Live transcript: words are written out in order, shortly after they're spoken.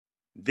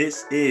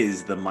This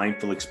is the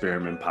Mindful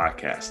Experiment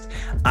Podcast.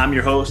 I'm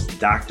your host,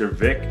 Dr.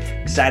 Vic.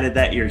 Excited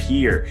that you're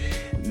here.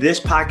 This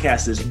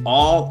podcast is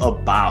all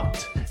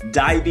about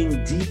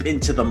diving deep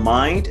into the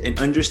mind and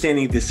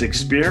understanding this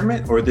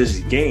experiment or this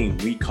game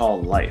we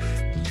call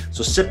life.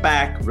 So sit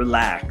back,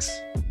 relax,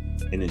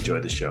 and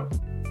enjoy the show.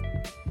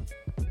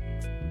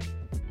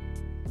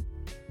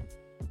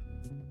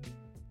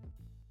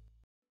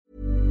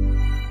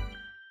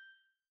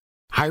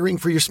 Hiring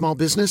for your small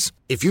business?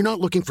 If you're not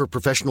looking for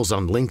professionals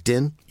on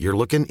LinkedIn, you're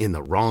looking in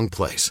the wrong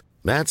place.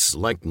 That's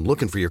like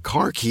looking for your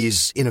car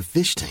keys in a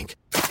fish tank.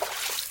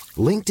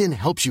 LinkedIn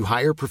helps you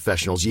hire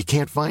professionals you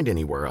can't find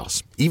anywhere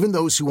else, even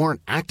those who aren't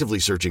actively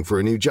searching for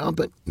a new job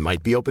but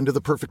might be open to the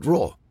perfect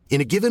role.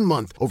 In a given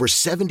month, over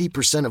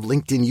 70% of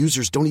LinkedIn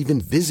users don't even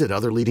visit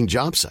other leading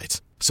job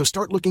sites. So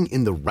start looking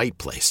in the right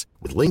place.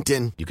 With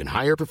LinkedIn, you can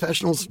hire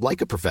professionals like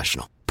a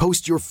professional.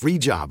 Post your free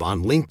job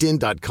on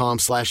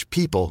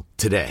linkedin.com/people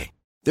today.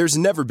 There's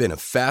never been a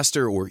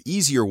faster or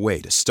easier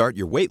way to start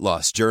your weight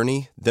loss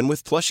journey than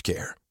with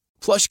PlushCare.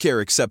 PlushCare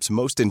accepts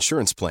most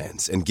insurance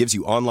plans and gives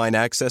you online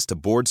access to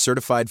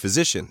board-certified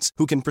physicians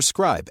who can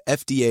prescribe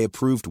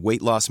FDA-approved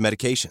weight loss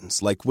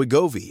medications like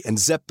Wegovy and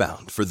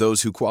Zepbound for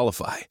those who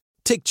qualify.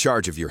 Take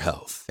charge of your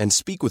health and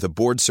speak with a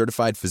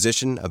board-certified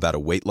physician about a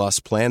weight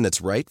loss plan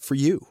that's right for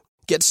you.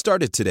 Get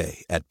started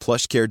today at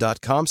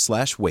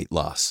plushcare.com/weight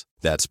loss.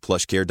 That's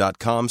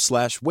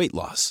plushcare.com/weight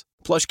loss.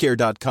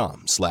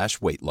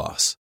 plushcare.com/weight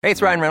loss. Hey,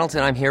 it's Ryan Reynolds,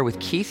 and I'm here with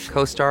Keith,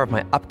 co-star of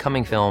my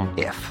upcoming film,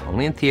 If,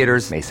 only in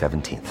theaters May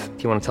 17th.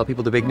 Do you want to tell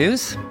people the big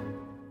news?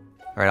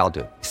 All right, I'll do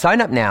it. Sign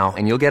up now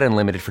and you'll get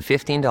unlimited for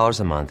 $15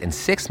 a month and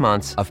 6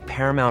 months of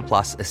Paramount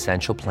Plus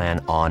Essential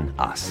Plan on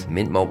us.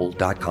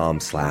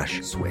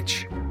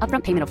 Mintmobile.com/switch.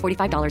 Upfront payment of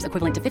 $45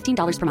 equivalent to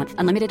 $15 per month.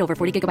 Unlimited over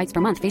 40 gigabytes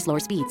per month. Face lower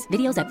speeds.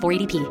 Videos at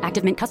 480p.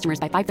 Active Mint customers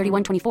by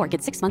 531.24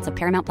 get 6 months of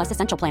Paramount Plus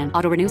Essential Plan.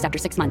 Auto renews after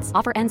 6 months.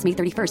 Offer ends May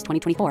 31st,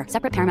 2024.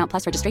 Separate Paramount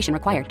Plus registration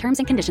required. Terms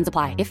and conditions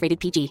apply if rated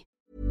PG.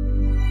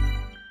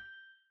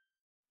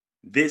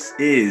 This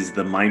is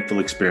the Mindful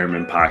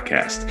Experiment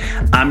Podcast.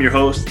 I'm your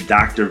host,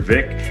 Dr.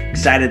 Vic.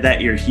 Excited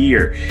that you're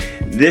here.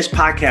 This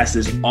podcast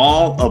is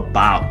all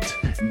about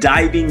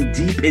diving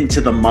deep into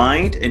the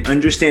mind and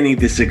understanding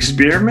this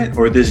experiment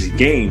or this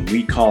game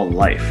we call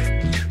life.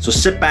 So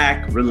sit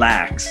back,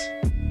 relax,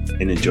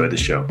 and enjoy the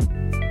show.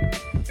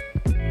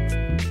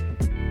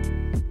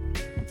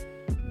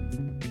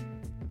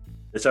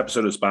 This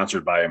episode is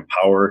sponsored by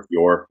Empower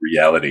Your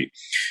Reality.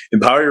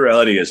 Empower Your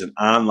Reality is an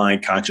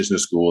online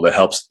consciousness school that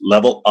helps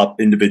level up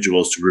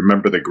individuals to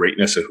remember the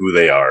greatness of who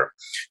they are,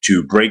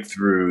 to break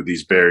through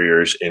these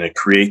barriers and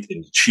create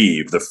and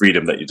achieve the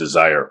freedom that you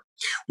desire.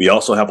 We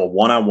also have a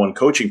one-on-one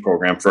coaching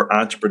program for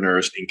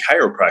entrepreneurs and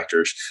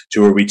chiropractors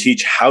to where we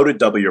teach how to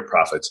double your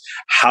profits,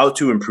 how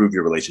to improve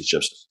your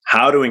relationships,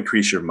 how to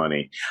increase your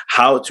money,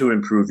 how to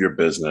improve your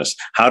business,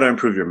 how to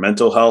improve your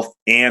mental health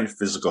and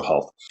physical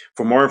health.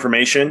 For more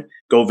information,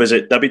 go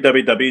visit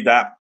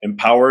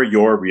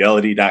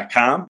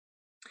www.empoweryourreality.com.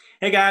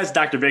 Hey guys,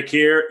 Dr. Vic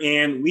here,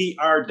 and we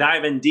are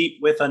diving deep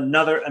with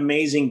another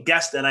amazing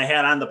guest that I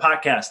had on the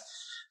podcast.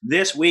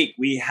 This week,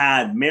 we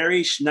had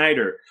Mary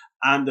Schneider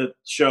on the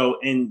show,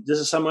 and this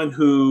is someone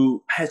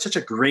who had such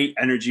a great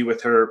energy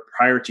with her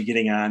prior to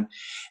getting on.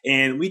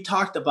 And we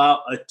talked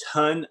about a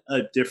ton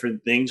of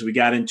different things. We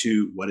got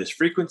into what is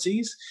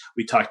frequencies.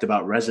 We talked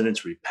about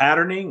resonance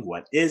repatterning.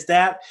 What is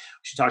that?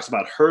 She talks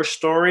about her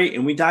story,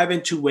 and we dive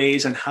into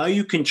ways on how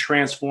you can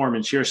transform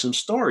and share some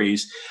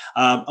stories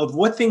of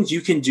what things you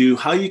can do,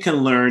 how you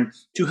can learn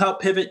to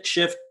help pivot,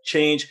 shift,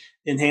 change,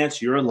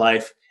 enhance your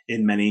life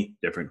in many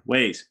different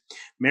ways.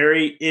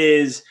 Mary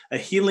is a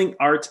healing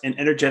arts and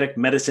energetic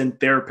medicine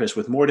therapist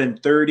with more than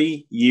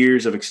 30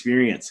 years of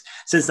experience.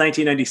 Since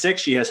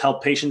 1996, she has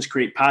helped patients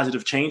create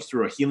positive change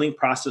through a healing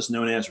process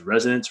known as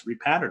resonance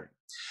repatterning.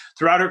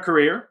 Throughout her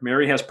career,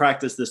 Mary has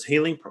practiced this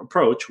healing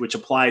approach, which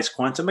applies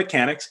quantum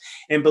mechanics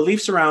and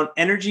beliefs around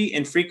energy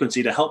and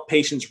frequency to help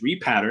patients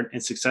repattern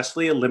and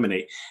successfully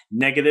eliminate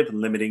negative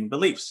limiting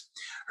beliefs.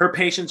 Her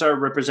patients are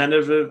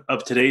representative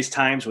of today's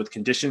times with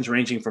conditions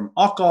ranging from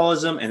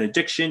alcoholism and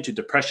addiction to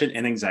depression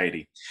and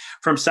anxiety.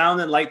 From sound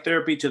and light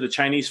therapy to the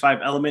Chinese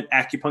 5-element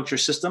acupuncture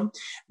system,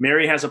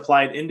 Mary has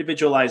applied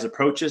individualized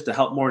approaches to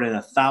help more than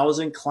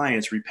 1,000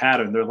 clients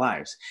repattern their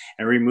lives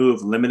and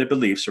remove limited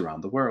beliefs around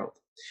the world.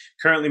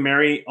 Currently,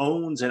 Mary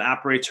owns and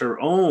operates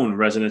her own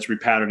resonance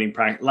repatterning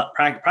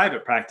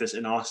private practice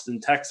in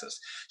Austin, Texas.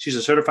 She's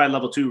a certified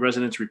level 2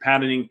 resonance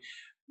repatterning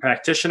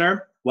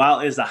practitioner.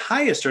 While it is the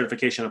highest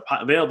certification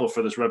available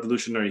for this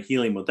revolutionary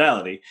healing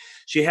modality,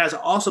 she has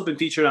also been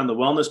featured on the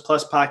Wellness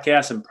Plus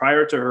podcast, and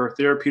prior to her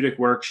therapeutic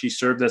work, she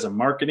served as a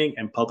marketing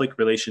and public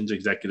relations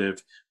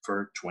executive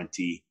for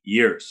 20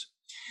 years.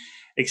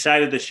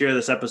 Excited to share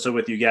this episode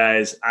with you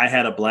guys. I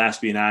had a blast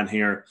being on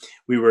here.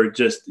 We were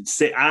just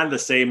on the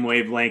same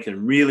wavelength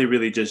and really,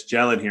 really just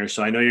gelling here.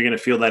 So I know you're going to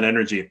feel that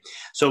energy.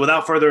 So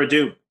without further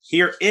ado,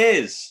 here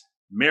is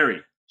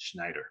Mary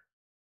Schneider.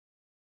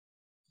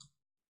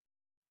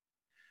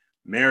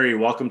 Mary,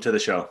 welcome to the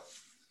show.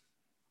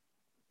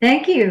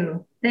 Thank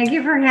you. Thank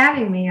you for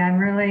having me. I'm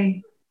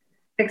really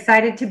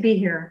excited to be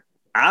here.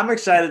 I'm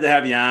excited to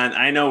have you on.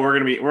 I know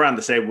we're on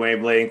the same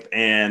wavelength,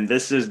 and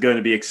this is going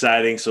to be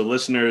exciting. So,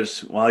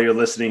 listeners, while you're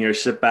listening here,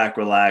 sit back,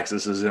 relax.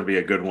 This is going to be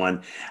a good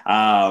one.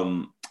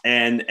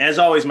 And as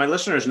always, my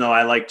listeners know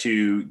I like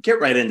to get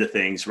right into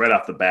things right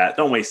off the bat.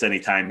 Don't waste any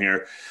time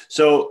here.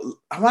 So,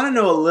 I want to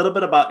know a little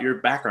bit about your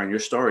background, your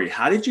story.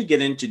 How did you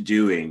get into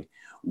doing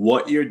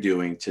what you're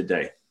doing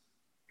today?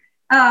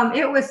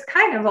 It was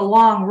kind of a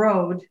long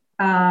road.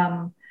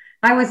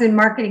 I was in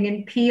marketing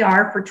and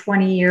PR for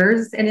 20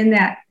 years. And in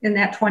that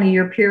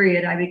 20-year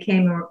period, I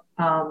became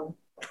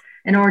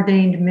an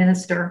ordained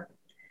minister.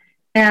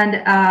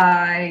 And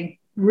I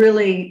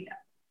really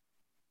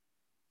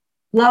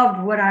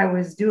loved what I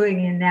was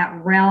doing in that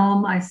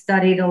realm. I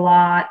studied a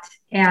lot,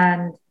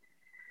 and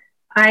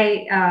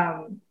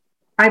I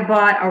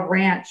bought a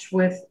ranch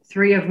with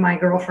 3 of my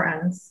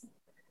girlfriends,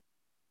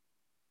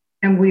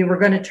 and we were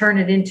going to turn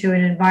it into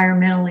an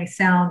environmentally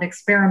sound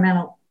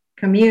experimental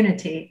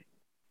community.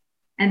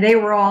 And they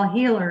were all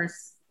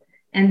healers.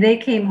 And they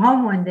came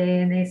home one day,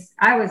 and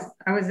I was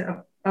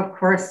of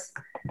course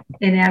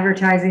in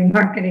advertising,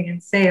 marketing,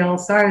 and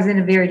sales. So I was in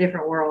a very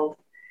different world.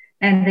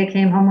 And they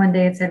came home one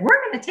day and said,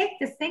 "We're going to take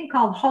this thing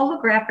called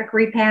holographic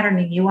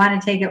repatterning. You want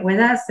to take it with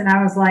us?" And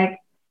I was like,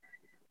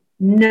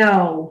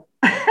 "No."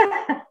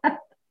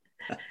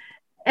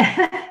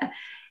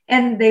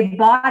 And they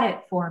bought it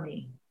for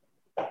me.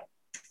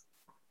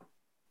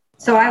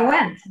 So I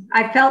went.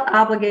 I felt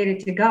obligated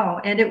to go,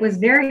 and it was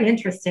very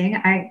interesting.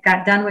 I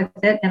got done with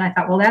it, and I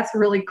thought, well, that's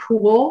really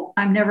cool.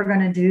 I'm never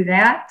going to do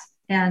that.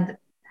 And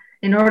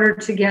in order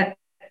to get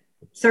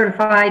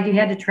certified, you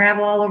had to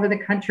travel all over the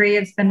country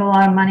and spend a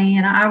lot of money,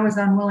 and I was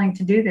unwilling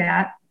to do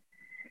that.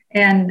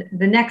 And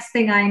the next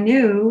thing I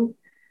knew,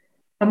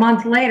 a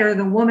month later,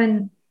 the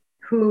woman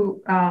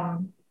who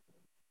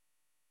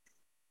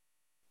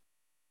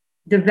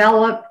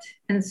developed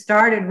and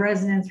started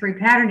resonance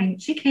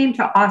repatterning, she came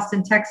to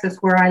Austin, Texas,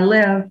 where I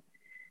live,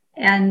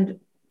 and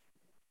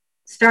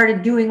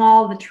started doing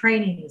all the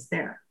trainings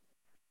there.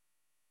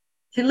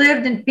 She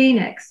lived in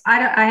Phoenix.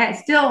 I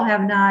still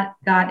have not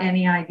got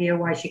any idea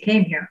why she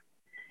came here,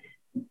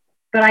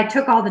 but I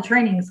took all the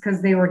trainings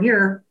because they were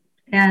here.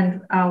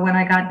 And when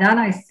I got done,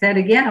 I said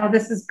again, "Oh,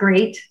 this is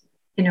great.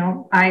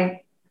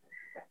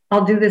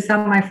 I'll do this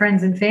on my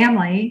friends and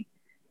family."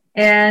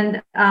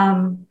 And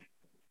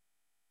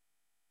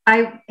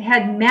I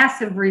had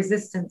massive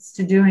resistance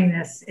to doing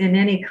this in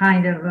any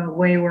kind of a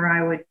way where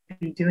I would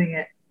be doing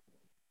it,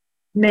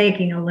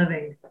 making a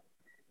living.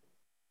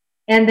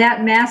 And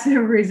that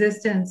massive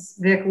resistance,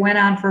 Vic, went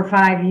on for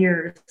 5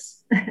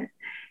 years.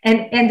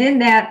 and in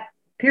that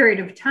period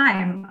of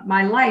time,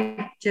 my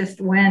life just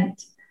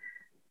went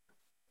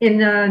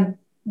in a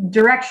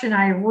direction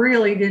I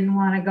really didn't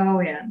want to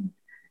go in.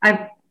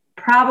 I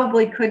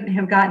probably couldn't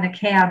have gotten a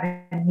cab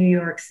in New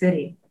York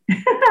City.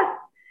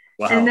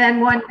 Wow. And then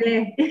one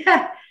day,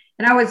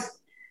 and I was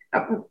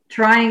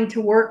trying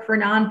to work for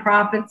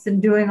nonprofits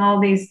and doing all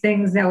these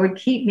things that would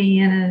keep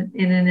me in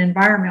an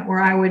environment where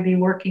I would be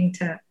working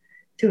to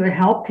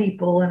help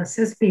people and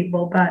assist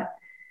people, but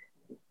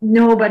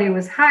nobody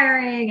was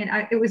hiring.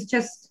 And it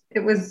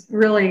was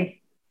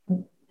really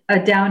a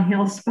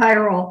downhill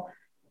spiral.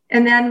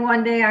 And then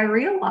one day I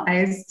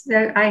realized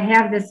that I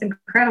have this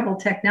incredible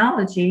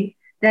technology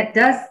that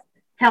does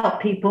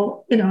help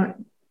people,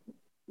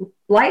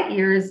 light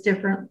years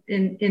different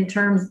in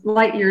terms,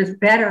 light years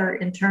better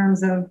in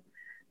terms of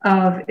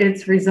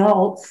its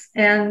results.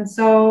 And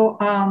so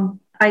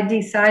I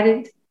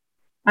decided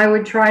I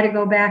would try to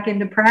go back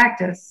into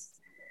practice.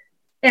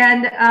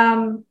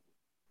 And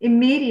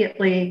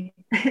immediately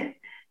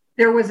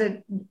there was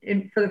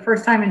for the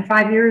first time in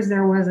 5 years,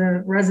 there was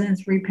a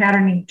resonance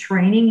repatterning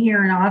training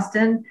here in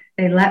Austin.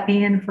 They let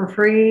me in for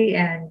free.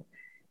 And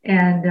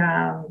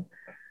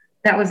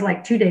that was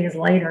like 2 days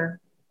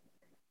later.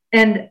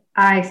 And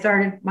I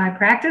started my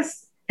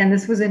practice, and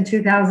this was in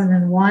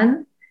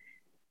 2001.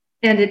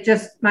 And it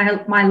just,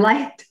 my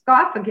life took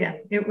off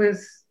again. It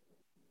was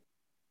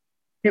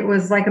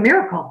like a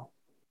miracle.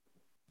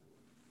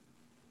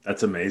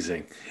 That's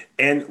amazing.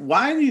 And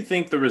why do you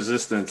think the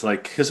resistance,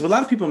 because a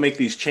lot of people make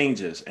these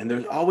changes and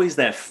there's always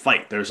that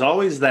fight. There's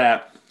always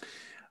that,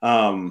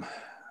 trying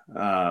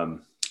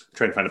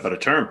to find a better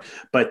term,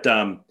 but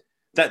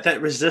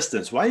that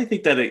resistance. Why do you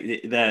think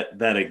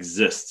that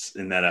exists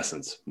in that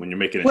essence when you're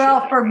making a Well,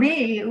 shift? For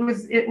me,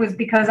 it was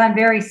because I'm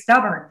very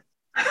stubborn.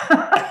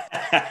 I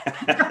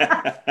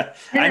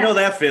know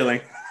that feeling.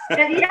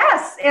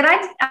 Yes. And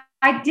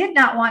I did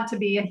not want to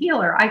be a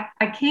healer.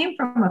 I came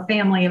from a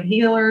family of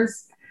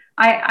healers.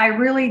 I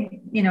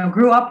really,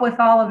 grew up with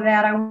all of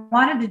that. I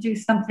wanted to do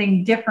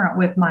something different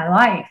with my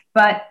life,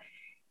 but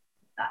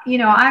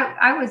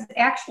I was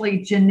actually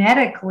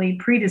genetically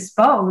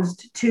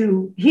predisposed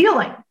to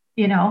healing,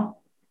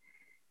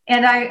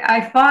 and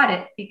I fought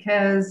it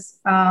because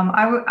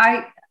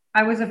I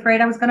was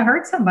afraid I was going to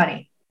hurt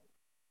somebody.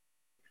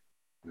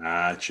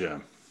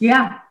 Gotcha.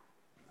 Yeah.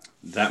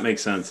 That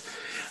makes sense.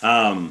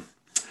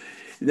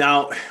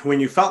 Now, when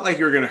you felt like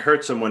you were going to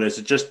hurt someone, is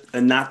it just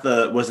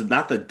was it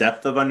not the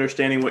depth of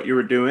understanding what you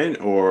were doing,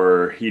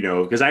 or,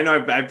 because I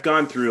know I've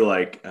gone through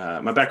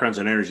my background's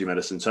in energy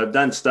medicine. So I've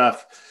done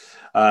stuff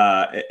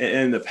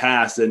in the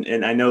past.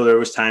 And I know there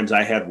was times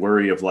I had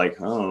worry of I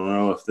don't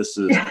know if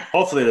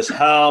hopefully this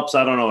helps.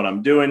 I don't know what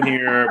I'm doing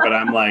here, but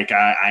I'm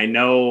I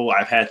know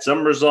I've had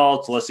some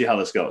results. Let's see how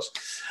this goes.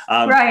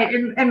 Right.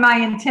 And my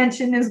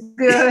intention is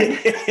good.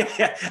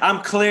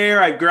 I'm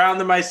clear. I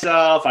grounded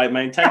myself.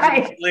 My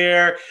intention is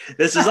clear.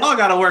 This has all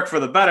got to work for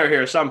the better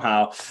here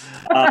somehow.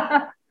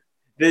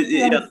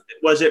 Yes.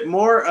 Was it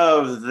more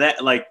of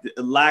that,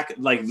 lack,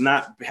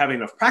 not having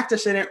enough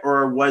practice in it,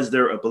 or was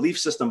there a belief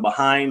system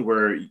behind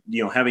where,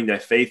 having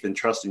that faith and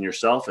trust in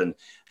yourself and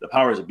the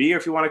powers that be,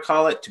 if you want to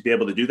call it, to be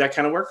able to do that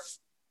kind of work?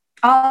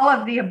 All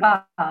of the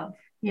above.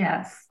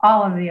 Yes.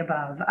 All of the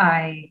above.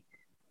 I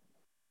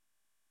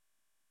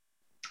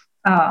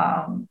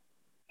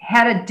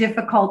had a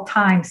difficult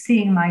time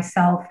seeing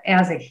myself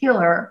as a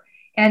healer.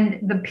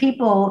 And the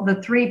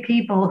 3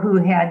 people who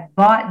had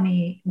bought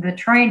me the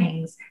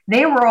trainings,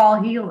 they were all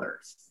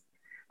healers.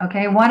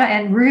 Okay.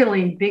 And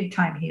really big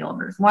time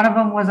healers. One of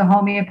them was a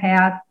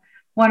homeopath.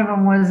 One of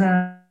them was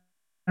a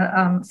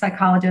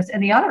psychologist.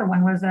 And the other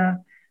one was a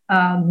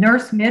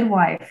nurse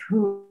midwife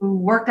who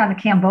worked on the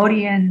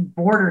Cambodian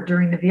border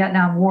during the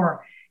Vietnam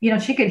War.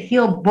 She could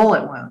heal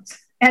bullet wounds.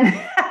 And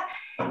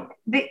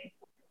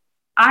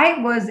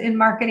I was in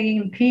marketing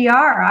and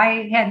PR.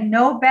 I had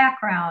no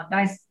background.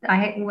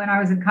 When I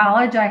was in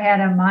college, I had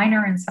a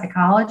minor in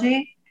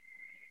psychology.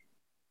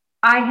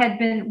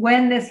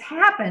 When this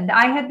happened,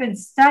 I had been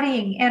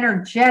studying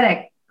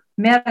energetic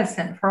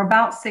medicine for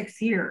about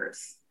 6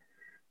 years.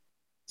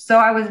 So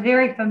I was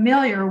very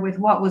familiar with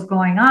what was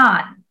going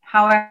on.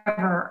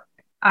 However,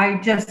 I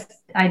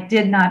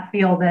did not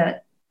feel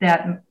that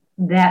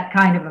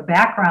kind of a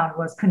background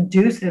was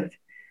conducive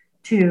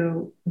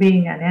to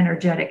being an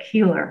energetic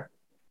healer.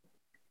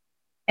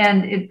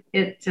 And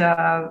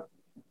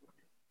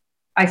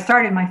I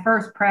started my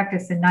first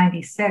practice in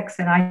 96,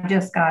 and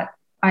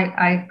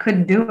I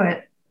couldn't do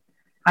it.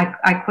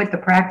 I quit the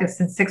practice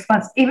in 6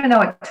 months, even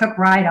though it took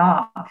right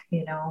off,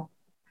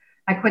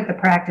 I quit the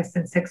practice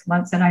in 6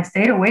 months, and I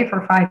stayed away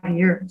for 5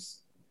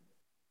 years.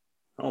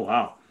 Oh,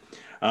 wow.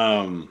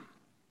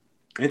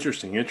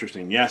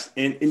 Interesting. Yes.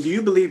 And do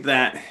you believe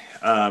that,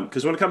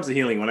 because when it comes to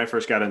healing, when I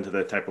first got into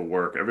that type of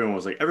work, everyone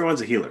was like,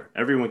 everyone's a healer.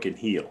 Everyone can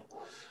heal.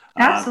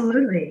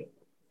 Absolutely.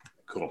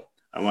 Cool.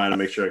 I wanted to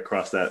make sure I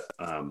crossed that.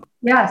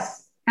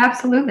 Yes,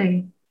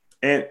 absolutely.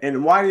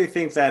 And why do you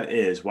think that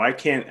is? Why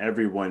can't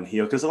everyone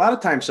heal? Because a lot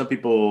of times some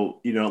people,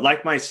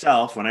 like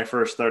myself, when I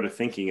first started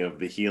thinking of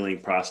the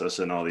healing process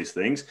and all these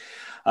things,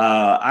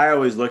 I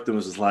always looked and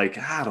was just like,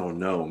 I don't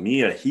know,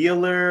 me a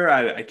healer?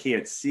 I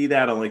can't see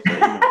that. I'm like,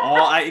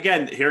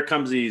 again, here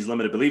comes these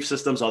limited belief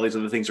systems. All these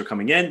other things are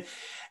coming in.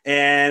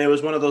 And it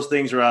was one of those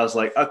things where I was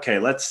like, okay,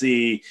 let's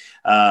see.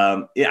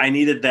 I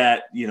needed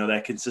that,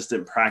 that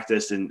consistent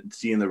practice and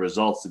seeing the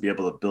results to be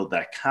able to build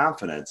that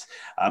confidence.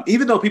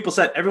 Even though people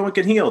said everyone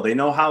can heal, they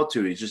know how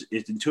to.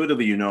 It's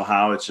intuitively,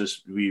 how. It's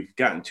just we've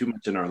gotten too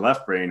much in our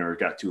left brain or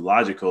got too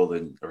logical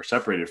or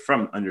separated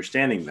from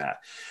understanding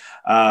that.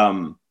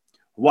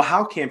 Well,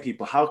 how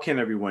can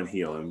everyone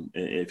heal? And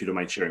if you don't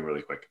mind sharing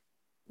really quick.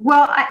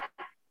 Well,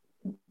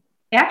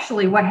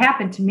 actually, what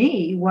happened to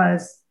me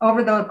was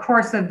over the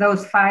course of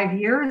those 5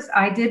 years,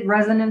 I did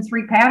resonance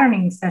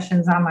repatterning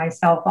sessions on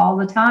myself all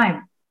the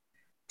time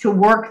to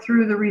work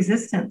through the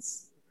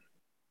resistance.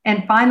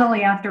 And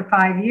finally, after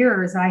 5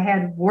 years, I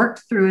had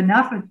worked through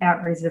enough of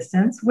that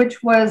resistance,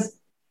 which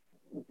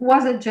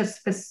wasn't just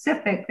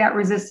specific. That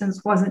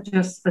resistance wasn't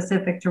just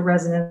specific to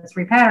resonance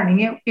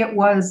repatterning. It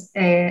was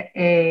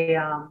a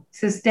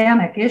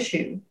systemic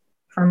issue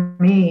for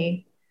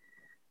me.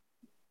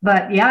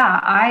 But yeah,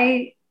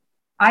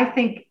 I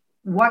think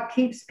what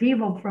keeps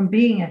people from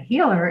being a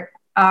healer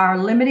are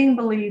limiting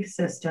belief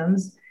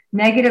systems,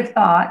 negative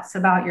thoughts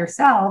about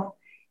yourself,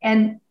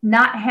 and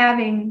not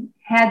having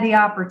had the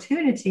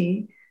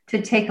opportunity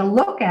to take a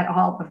look at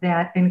all of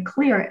that and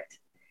clear it.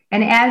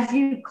 And as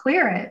you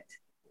clear it,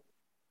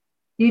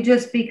 you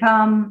just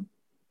become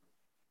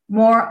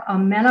more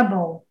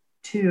amenable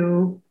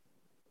to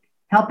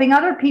helping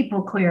other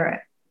people clear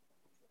it.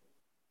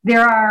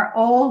 There are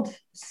old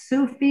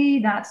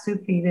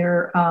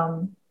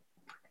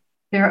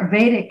there are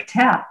Vedic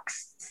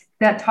texts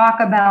that talk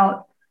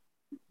about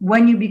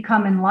when you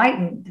become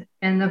enlightened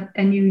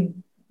and you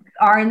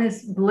are in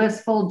this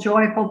blissful,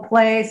 joyful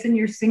place and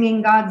you're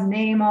singing God's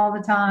name all the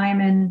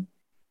time.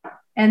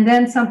 And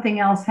then something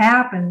else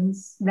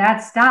happens that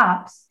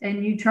stops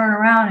and you turn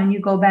around and you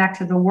go back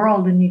to the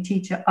world and you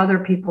teach other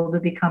people to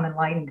become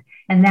enlightened.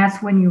 And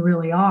that's when you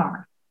really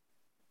are.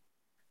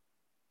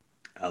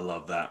 I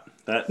love that.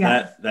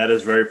 That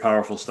is very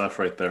powerful stuff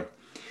right there.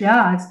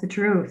 Yeah, it's the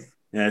truth.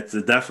 Yeah,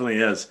 it definitely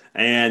is.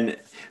 And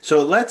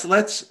so let's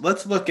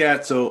look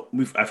at,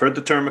 I've heard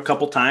the term a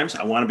couple times.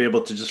 I want to be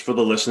able to, just for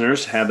the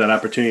listeners, have that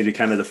opportunity to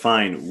kind of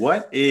define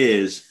what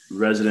is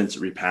resonance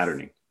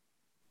repatterning.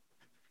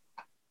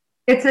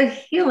 It's a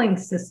healing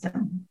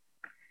system.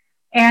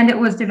 And it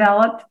was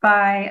developed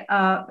by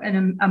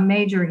a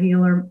major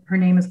healer. Her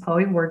name is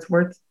Chloe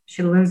Wordsworth.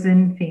 She lives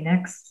in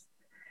Phoenix.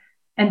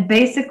 And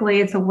basically,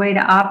 it's a way to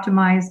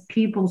optimize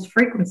people's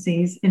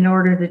frequencies in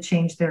order to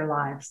change their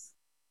lives.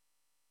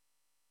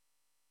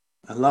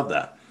 I love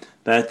that.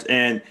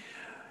 And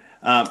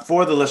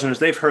for the listeners,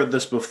 they've heard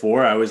this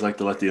before. I always like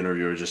to let the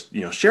interviewer just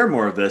share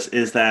more of this.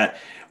 Is that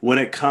when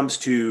it comes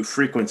to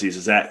frequencies,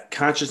 is that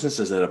consciousness?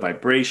 Is that a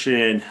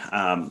vibration?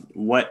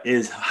 Why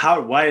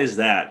does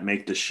that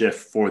make the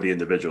shift for the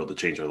individual to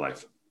change their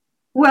life?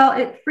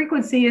 Well,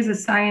 frequency is a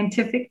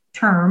scientific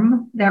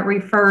term that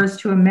refers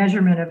to a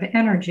measurement of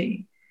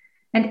energy,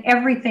 and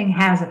everything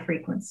has a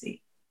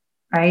frequency,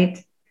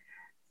 right?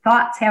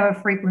 Thoughts have a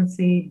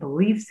frequency,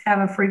 beliefs have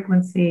a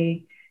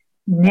frequency,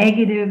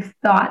 negative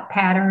thought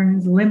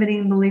patterns,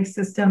 limiting belief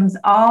systems,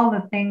 all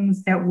the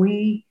things that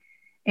we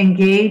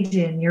engage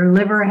in. Your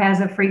liver has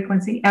a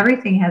frequency,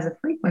 everything has a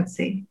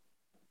frequency.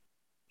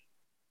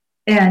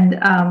 And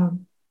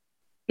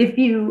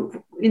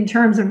in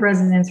terms of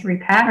resonance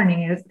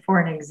repatterning, for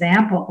an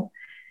example,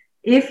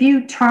 if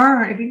you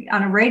turn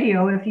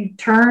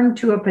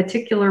to a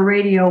particular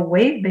radio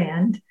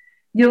waveband,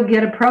 you'll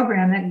get a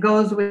program that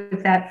goes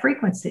with that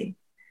frequency.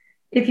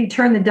 If you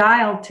turn the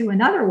dial to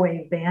another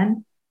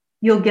waveband,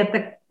 you'll get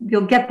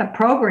the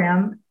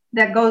program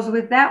that goes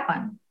with that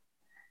one.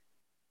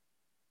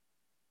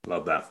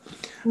 Love that.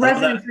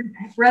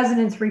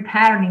 Resonance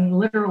repatterning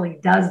literally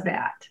does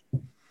that.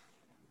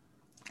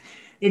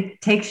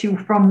 It takes you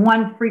from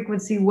one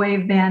frequency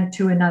waveband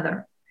to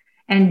another,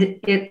 and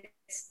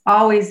it's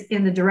always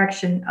in the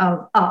direction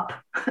of up.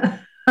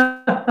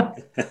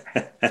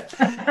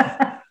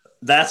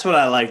 That's what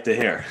I like to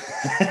hear.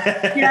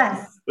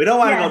 Yes. We don't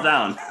want to go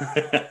down.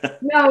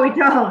 No, we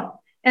don't.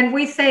 And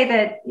we say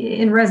that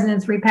in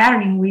resonance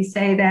repatterning, we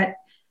say that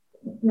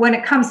when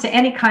it comes to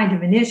any kind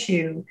of an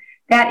issue,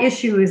 that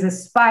issue is a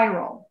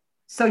spiral.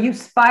 So you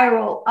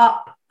spiral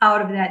up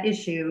out of that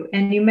issue,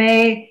 and you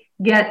may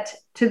get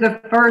to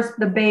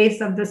the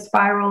base of the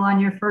spiral on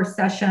your first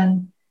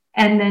session,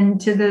 and then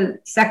to the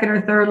second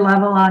or third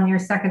level on your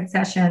second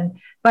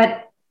session.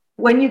 But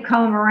when you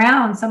come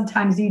around,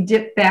 sometimes you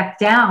dip back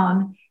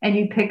down and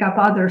you pick up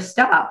other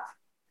stuff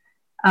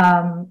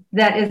that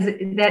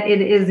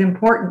it is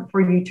important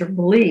for you to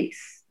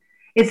release.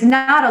 It's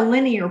not a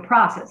linear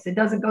process. It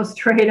doesn't go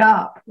straight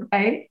up,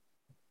 right?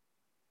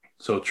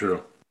 So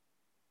true.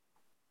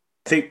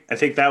 I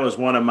think that was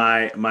one of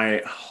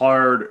my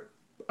hard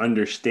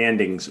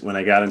understandings when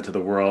I got into the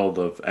world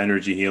of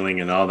energy healing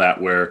and all that,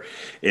 where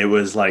it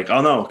was like,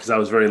 oh no, because I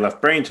was very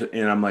left brained,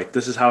 and I'm like,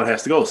 this is how it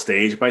has to go,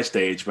 stage by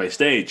stage by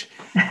stage.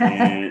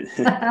 And,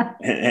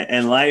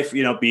 and life,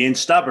 being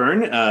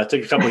stubborn,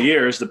 took a couple of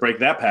years to break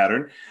that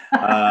pattern.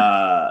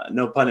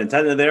 No pun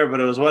intended there, but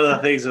it was one of the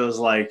things that was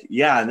like,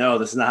 yeah, no,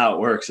 this is not how it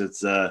works.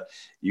 It's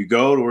you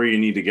go to where you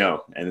need to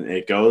go, and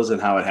it goes and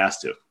how it has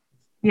to.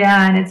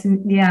 Yeah, and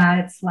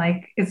it's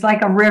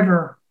like a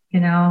river.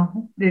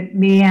 It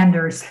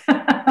meanders.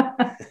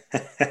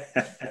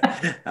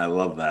 I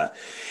love that.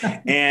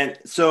 And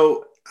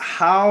so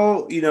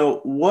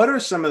what are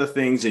some of the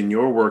things in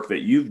your work that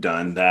you've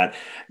done that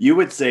you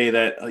would say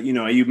that,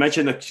 you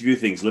mentioned a few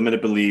things: limited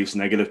beliefs,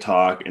 negative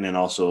talk, and then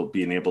also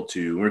being able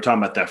to, we're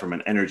talking about that from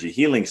an energy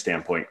healing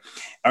standpoint.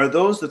 Are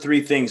those the three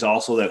things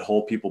also that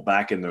hold people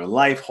back in their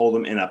life, hold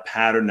them in a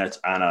pattern that's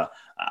on a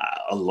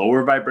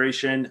lower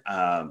vibration,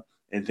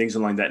 and things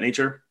along that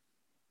nature?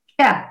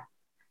 Yeah.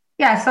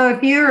 So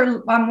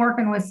if I'm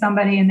working with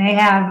somebody and they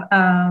have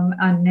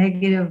a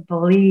negative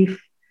belief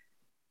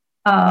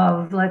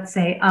of, let's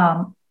say,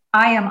 I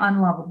am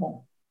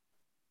unlovable.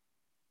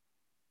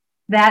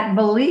 That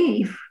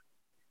belief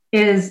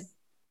is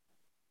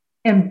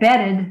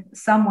embedded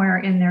somewhere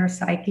in their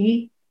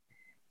psyche,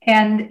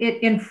 and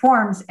it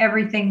informs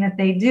everything that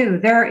they do.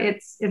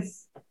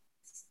 It's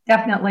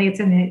definitely it's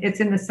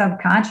in the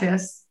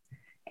subconscious,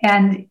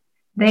 and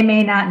they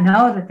may not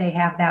know that they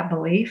have that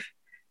belief,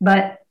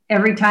 but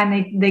every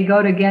time they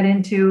go to get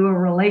into a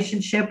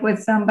relationship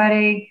with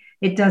somebody,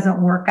 it doesn't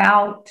work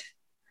out.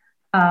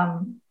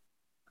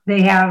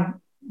 They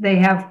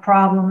have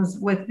problems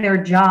with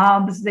their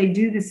jobs. They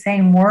do the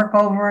same work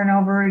over and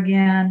over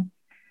again.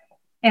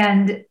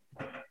 And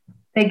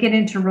they get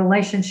into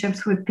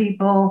relationships with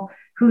people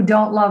who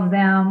don't love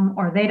them,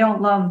 or they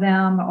don't love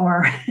them,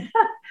 or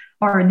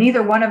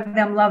neither one of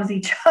them loves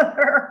each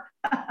other.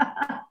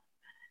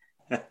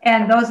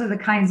 And those are the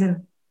kinds of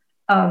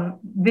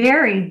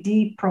very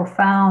deep,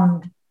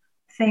 profound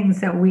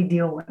things that we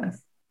deal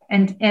with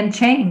and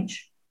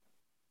change.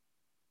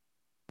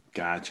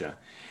 Gotcha.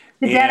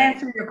 Did that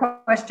answer your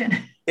question?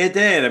 It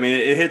did. I mean,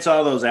 it hits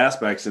all those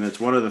aspects, and it's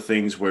one of the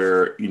things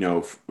where,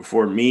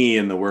 for me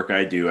and the work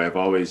I do,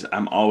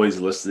 I'm always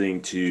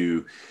listening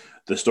to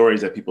the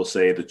stories that people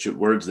say, the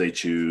words they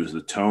choose,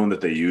 the tone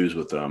that they use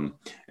with them.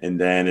 And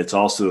then it's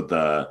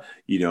also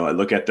I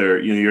look at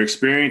your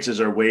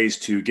experiences are ways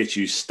to get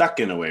you stuck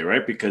in a way,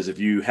 right? Because if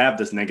you have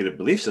this negative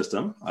belief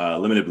system,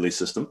 limited belief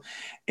system,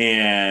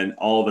 and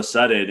all of a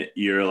sudden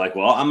you're like,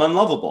 well, I'm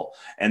unlovable.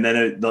 And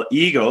then the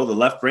ego, the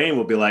left brain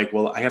will be like,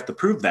 well, I have to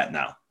prove that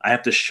now. I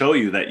have to show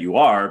you that you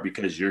are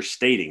because you're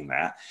stating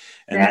that.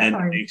 And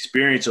then the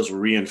experiences will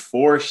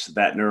reinforce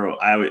that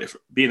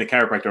being a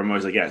chiropractor, I'm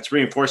always like, yeah, it's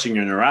reinforcing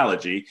your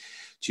neurology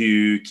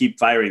to keep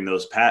firing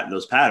those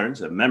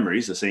patterns of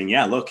memories of saying,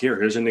 yeah, look,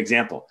 here's an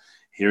example.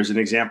 Here's an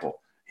example.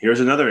 Here's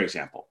another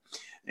example.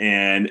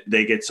 And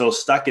they get so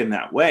stuck in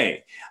that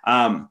way.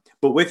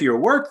 But with your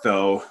work,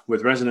 though,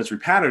 with resonance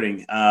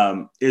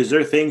repatterning, is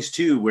there things,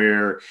 too,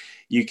 where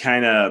you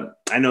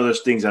I know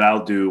there's things that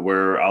I'll do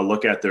where I'll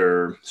look at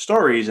their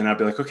stories and I'll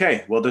be like,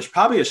 okay, well, there's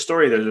probably a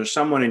story. There's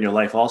someone in your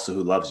life also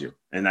who loves you.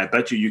 And I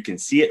bet you can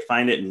see it,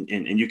 find it,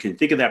 and you can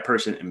think of that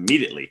person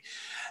immediately.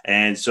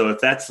 And so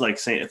if that's like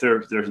saying, if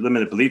their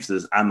limited beliefs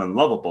is I'm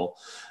unlovable,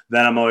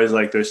 then I'm always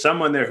like, there's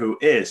someone there who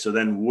is. So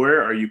then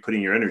where are you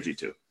putting your energy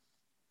to?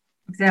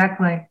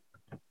 Exactly.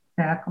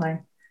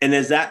 And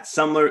is that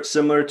similar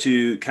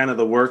to kind of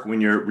the work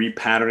when you're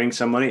repatterning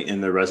somebody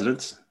in their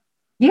residence?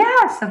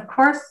 Yes, of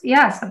course.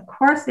 Yes, of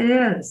course it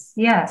is.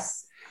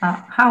 Yes.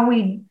 How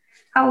we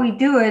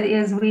do it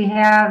is we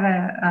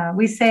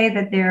say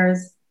that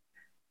there's,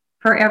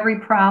 for every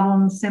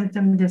problem,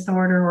 symptom,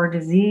 disorder, or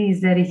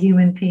disease that a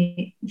human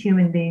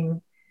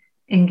being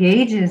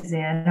engages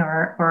in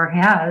or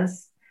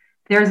has,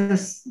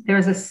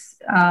 there's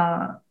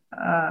a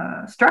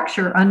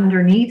structure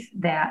underneath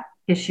that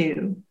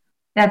issue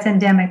that's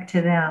endemic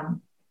to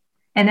them.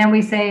 And then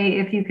we say,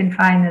 if you can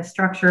find the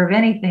structure of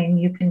anything,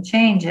 you can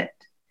change it.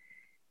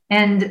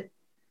 And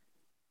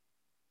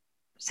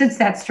since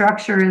that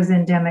structure is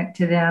endemic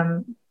to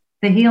them,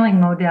 the healing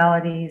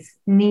modalities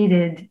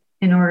needed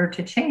in order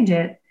to change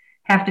it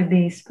have to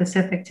be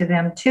specific to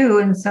them too.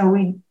 And so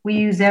we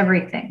use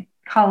everything: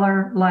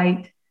 color,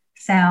 light,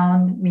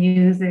 sound,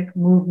 music,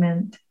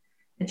 movement,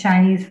 the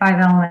Chinese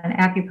 5-element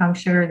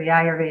acupuncture, the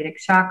Ayurvedic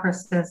chakra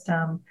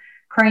system,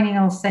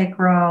 cranial,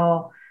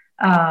 sacral,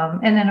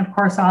 and then of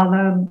course all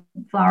the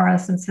flower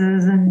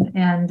essences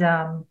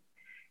and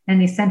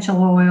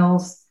essential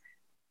oils.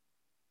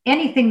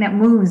 Anything that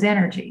moves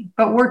energy,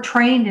 but we're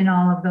trained in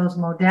all of those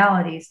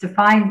modalities to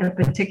find the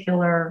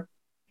particular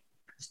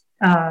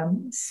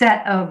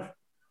set of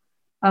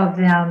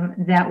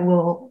them that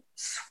will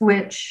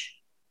switch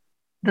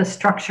the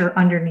structure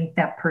underneath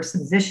that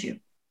person's issue.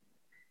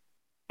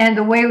 And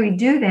the way we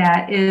do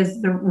that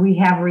is we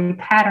have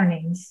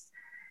repatternings,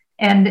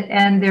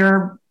 and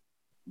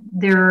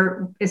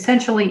they're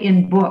essentially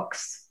in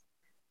books.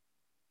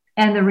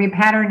 And the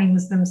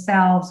repatternings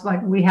themselves,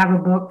 like we have a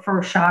book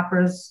for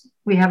chakras,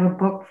 we have a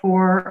book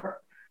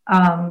for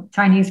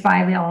Chinese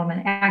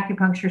 5-element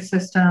acupuncture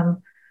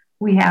system.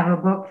 We have a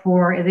book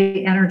for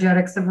the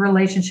energetics of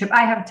relationship.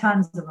 I have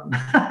tons of them.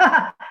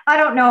 I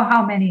don't know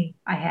how many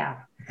I have.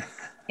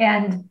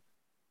 And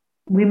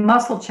we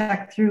muscle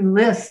check through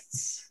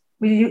lists.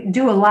 We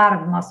do a lot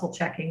of muscle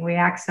checking. We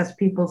access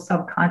people's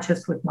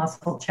subconscious with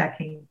muscle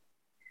checking.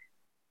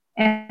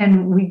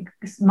 And we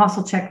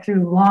muscle check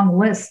through long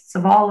lists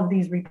of all of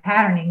these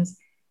repatternings,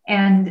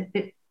 and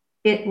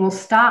it will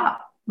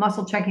stop.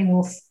 Muscle checking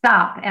will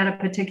stop at a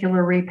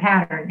particular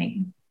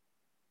repatterning.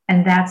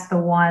 And that's the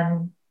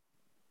one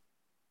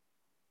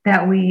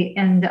that we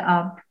end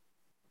up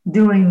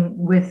doing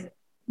with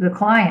the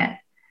client.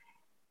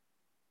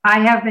 I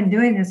have been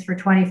doing this for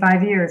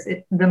 25 years.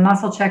 The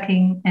muscle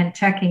checking and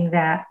checking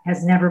that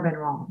has never been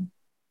wrong.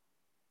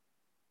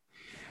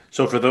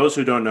 So for those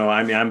who don't know,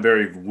 I mean, I'm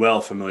very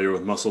well familiar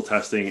with muscle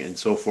testing and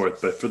so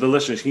forth, but for the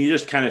listeners, can you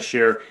just kind of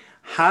share,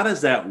 how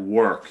does that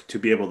work to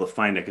be able to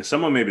find it? Because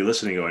someone may be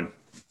listening going,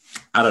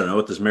 I don't know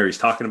what this Mary's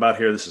talking about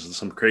here. This is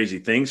some crazy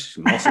things.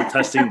 Muscle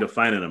testing to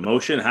find an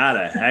emotion. How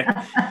the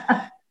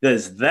heck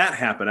does that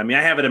happen? I mean,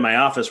 I have it in my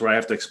office where I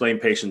have to explain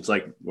patients,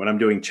 like when I'm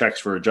doing checks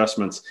for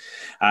adjustments,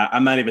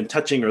 I'm not even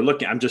touching or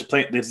looking. I'm just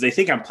playing. They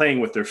think I'm playing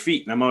with their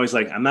feet. And I'm always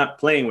like, I'm not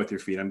playing with your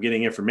feet. I'm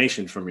getting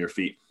information from your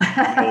feet.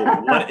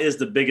 So what is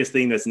the biggest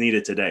thing that's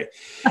needed today?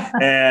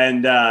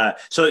 And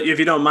so if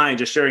you don't mind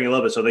just sharing a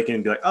little bit so they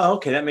can be like, oh,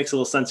 okay, that makes a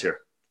little sense here.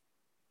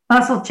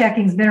 Muscle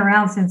checking has been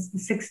around since the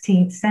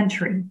 16th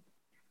century.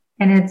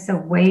 And it's a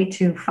way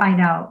to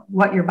find out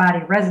what your body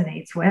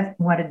resonates with and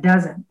what it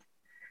doesn't.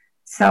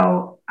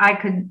 So I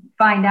could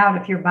find out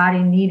if your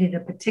body needed a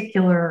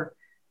particular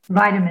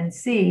vitamin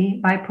C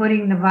by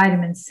putting the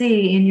vitamin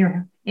C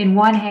in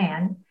one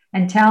hand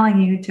and telling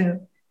you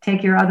to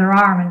take your other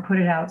arm and put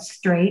it out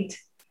straight.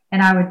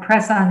 And I would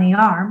press on the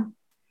arm.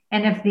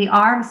 And if the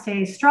arm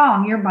stays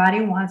strong, your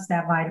body wants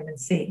that vitamin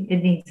C.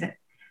 It needs it.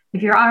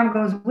 If your arm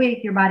goes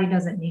weak, your body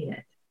doesn't need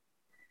it.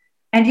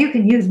 And you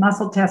can use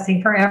muscle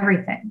testing for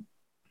everything,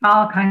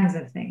 all kinds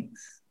of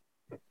things,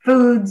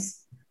 foods,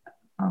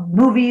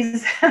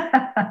 movies.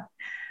 I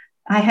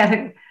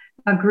had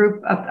a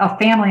group, a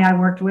family I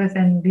worked with,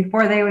 and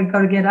before they would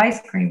go to get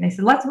ice cream, they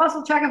said, let's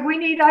muscle check if we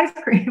need ice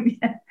cream.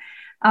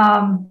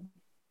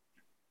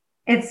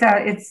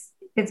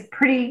 It's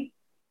pretty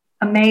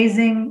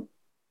amazing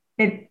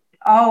it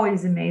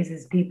always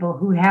amazes people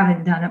who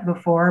haven't done it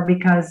before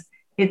because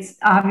it's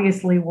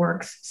obviously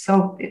works.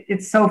 So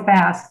it's so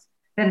fast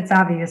that it's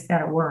obvious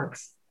that it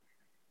works.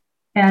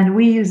 And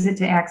we use it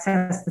to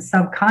access the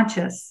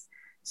subconscious.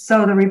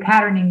 So the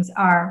repatternings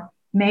are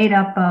made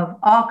up of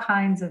all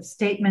kinds of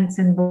statements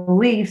and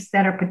beliefs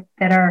that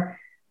are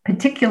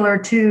particular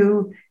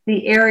to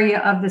the area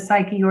of the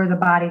psyche or the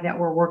body that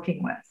we're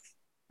working with.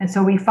 And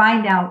so we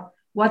find out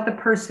what the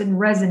person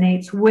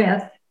resonates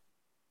with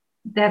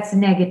that's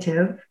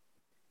negative.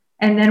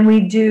 And then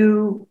we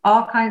do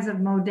all kinds of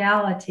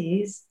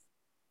modalities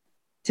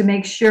to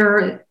make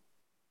sure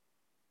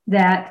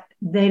that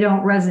they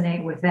don't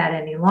resonate with that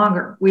any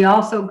longer. We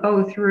also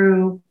go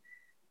through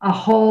a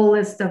whole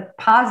list of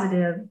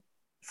positive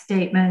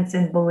statements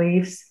and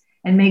beliefs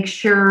and make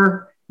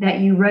sure that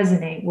you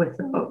resonate with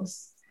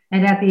those.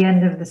 And at the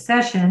end of the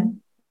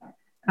session,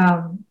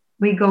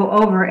 we go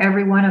over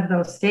every one of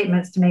those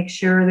statements to make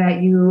sure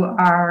that you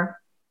are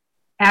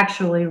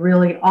actually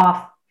really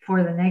off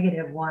for the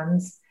negative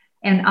ones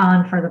and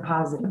on for the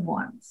positive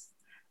ones,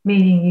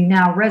 meaning you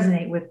now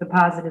resonate with the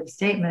positive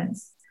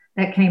statements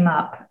that came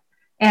up.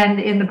 And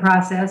in the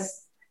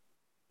process,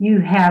 you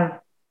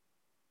have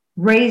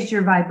raised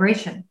your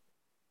vibration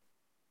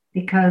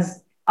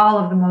because all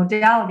of the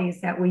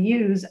modalities that we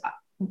use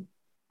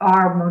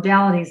are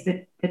modalities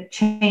that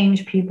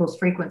change people's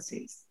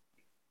frequencies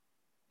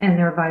and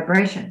their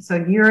vibration. So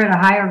you're at a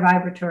higher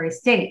vibratory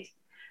state.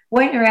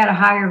 When you're at a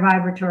higher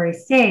vibratory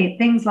state,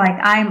 things like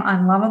I'm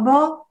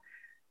unlovable,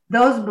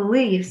 those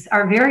beliefs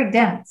are very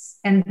dense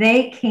and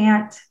they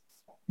can't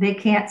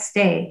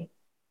stay.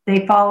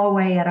 They fall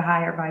away at a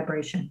higher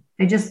vibration.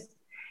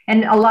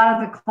 And a lot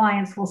of the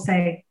clients will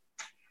say,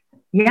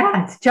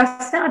 yeah, it's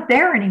just not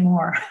there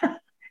anymore.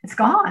 It's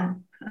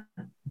gone.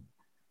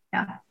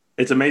 Yeah.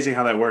 It's amazing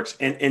how that works.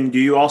 And do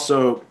you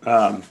also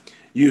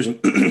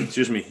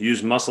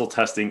use muscle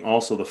testing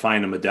also to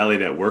find a modality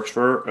that works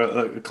for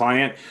a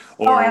client?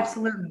 Or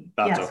absolutely.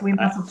 Yes, we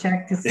muscle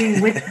check to see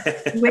which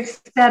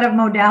set of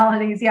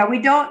modalities. Yeah, we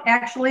don't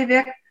actually,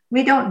 Vic,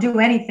 we don't do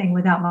anything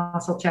without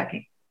muscle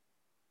checking.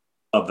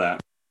 Love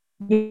that.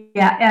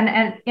 Yeah,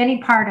 and any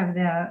part of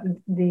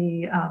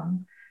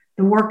the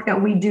work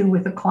that we do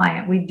with a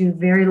client, we do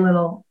very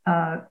little.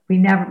 We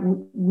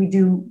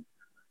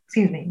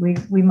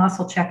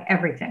muscle check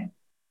everything.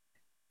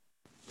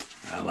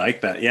 I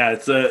like that. Yeah,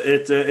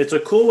 it's a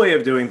cool way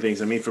of doing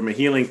things. I mean, from a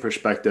healing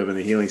perspective and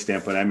a healing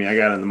standpoint, I mean, I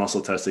got into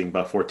muscle testing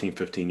about 14,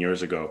 15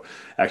 years ago.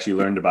 Actually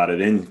learned about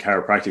it in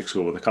chiropractic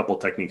school with a couple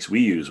of techniques we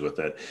use with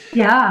it.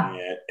 Yeah.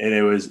 And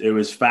it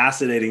was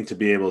fascinating to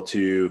be able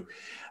to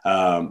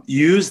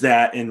use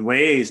that in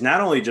ways,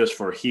 not only just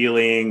for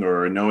healing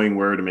or knowing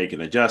where to make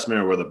an adjustment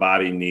or where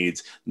the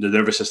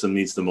nervous system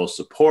needs the most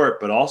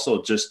support, but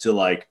also just to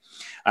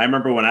I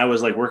remember when I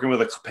was working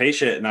with a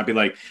patient and I'd be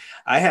like,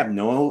 I have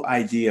no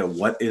idea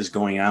what is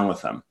going on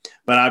with them,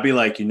 but I'd be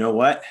like, you know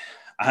what?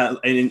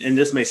 And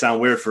this may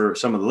sound weird for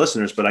some of the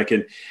listeners, but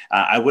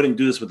I wouldn't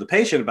do this with the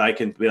patient, but I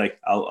can be like,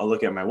 I'll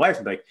look at my wife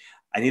and be like,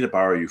 I need to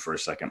borrow you for a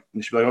second.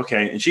 And she'll be like,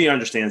 okay. And she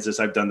understands this.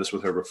 I've done this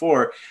with her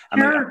before. I'm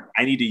like,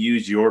 I need to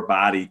use your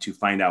body to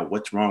find out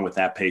what's wrong with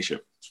that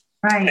patient.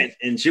 Right.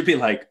 And she'd be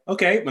like,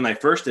 okay. When I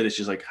first did it,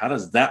 she's like, how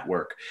does that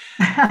work?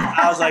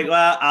 I was like,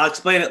 well, I'll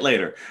explain it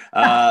later.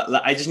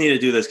 I just need to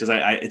do this because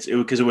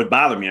it would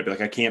bother me. I'd be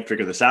like, I can't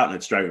figure this out. And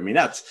it's driving me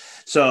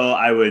nuts. So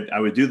I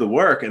would do the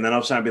work. And then all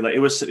of a sudden I'd be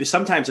like,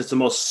 sometimes it's the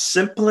most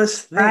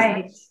simplest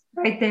thing.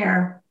 Right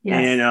there.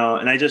 Yes.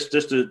 And I just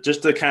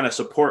to kind of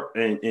support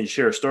and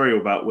share a story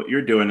about what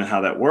you're doing and how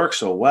that works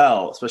so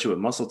well, especially with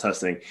muscle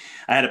testing.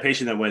 I had a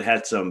patient that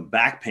had some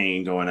back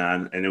pain going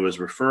on and it was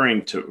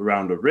referring to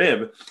around a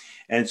rib.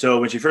 And so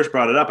when she first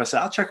brought it up, I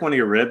said, I'll check one of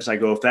your ribs. I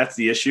go, if that's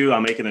the issue, I'll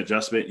make an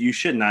adjustment. You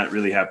should not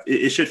really have,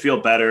 it should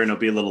feel better and it'll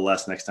be a little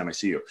less next time I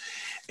see you.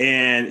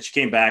 And she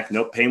came back.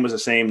 Nope. Pain was the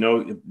same.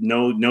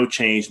 No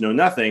change, no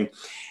nothing.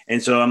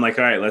 And so I'm like,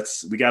 all right,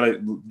 we got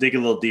to dig a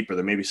little deeper.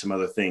 There may be some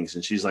other things.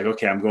 And she's like,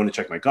 okay, I'm going to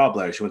check my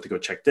gallbladder. She went to go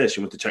check this. She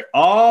went to check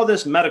all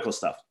this medical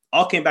stuff.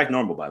 All came back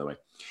normal, by the way.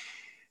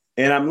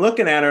 And I'm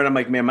looking at her and I'm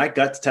like, man, my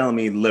gut's telling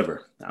me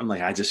liver. I'm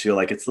like, I just feel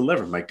like it's the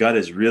liver. My gut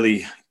is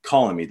really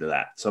calling me to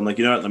that. So I'm like,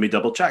 you know what? Let me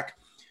double check.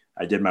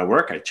 I did my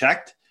work. I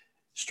checked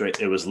straight.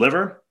 It was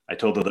liver. I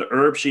told her the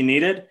herb she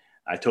needed.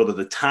 I told her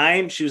the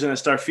time she was going to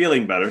start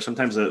feeling better.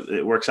 Sometimes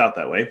it works out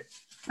that way.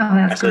 Oh,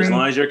 that's so great. As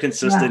long as you're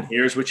consistent,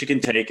 here's what you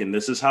can take. And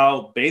this is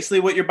how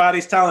basically what your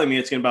body's telling me.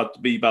 It's going to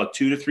be about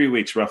 2 to 3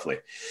 weeks, roughly.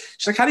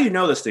 She's like, how do you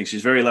know this thing?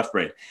 She's very left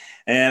brain.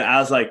 And I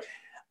was like,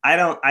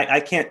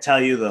 I can't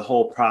tell you the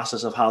whole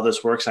process of how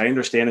this works. I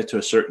understand it to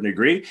a certain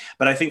degree,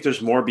 but I think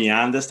there's more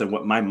beyond this than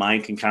what my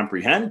mind can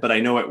comprehend, but I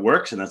know it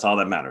works and that's all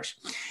that matters.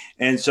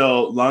 And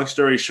so long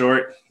story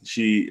short,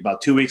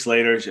 about a week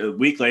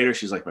later,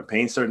 she's like, my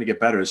pain's starting to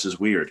get better. This is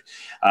weird.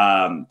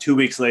 2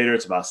 weeks later,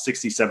 it's about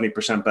 60,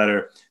 70%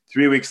 better.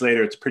 3 weeks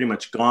later, it's pretty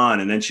much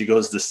gone. And then she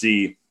goes to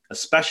see a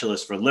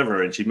specialist for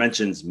liver and she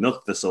mentions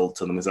milk thistle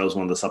to them because that was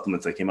one of the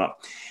supplements that came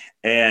up.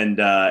 And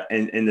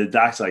the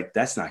doc's like,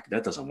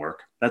 that doesn't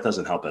work. That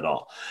doesn't help at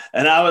all.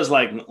 And I was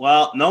like,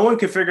 well, no one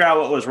could figure out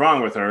what was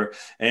wrong with her.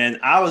 And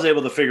I was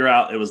able to figure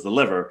out it was the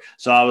liver.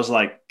 So I was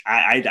like,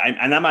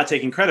 and I'm not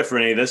taking credit for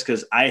any of this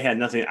because I had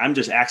nothing. I'm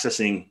just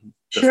accessing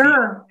the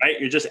field, right?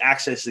 You're just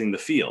accessing the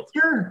field.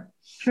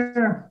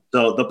 Sure.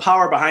 So the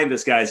power behind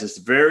this, guys, is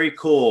very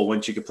cool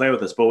once you can play with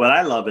this. But what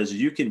I love is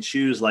you can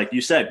choose, like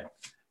you said,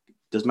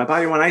 does my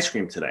body want ice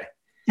cream today?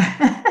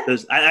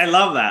 I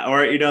love that.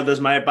 Or,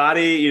 does my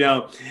body,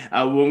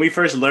 when we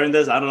first learned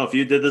this, I don't know if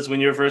you did this when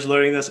you were first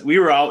learning this, we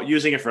were all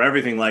using it for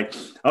everything. Like,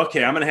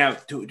 okay, I'm going to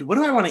have, what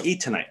do I want to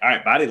eat tonight? All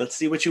right, body, let's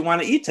see what you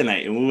want to eat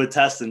tonight. And we would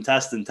test and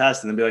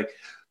then be like,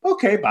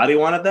 okay, body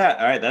wanted that.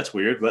 All right, that's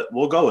weird, but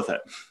we'll go with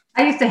it.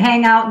 I used to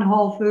hang out in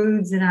Whole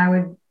Foods and I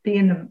would be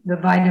in the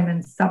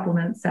vitamin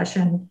supplement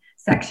section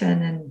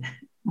and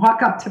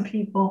walk up to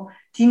people.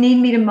 Do you need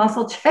me to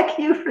muscle check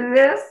you for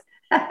this?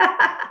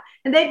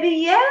 And they'd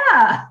be,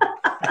 yeah.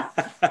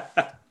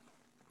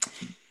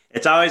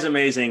 It's always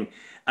amazing.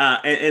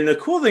 And the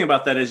cool thing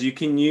about that is you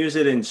can use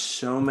it in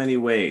so many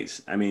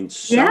ways. I mean,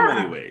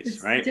 many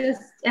ways, right?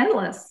 Just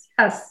endless.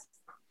 Yes.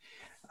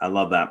 I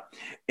love that.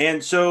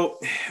 And so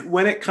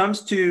when it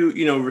comes to,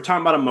 we're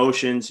talking about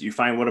emotions, you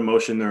find what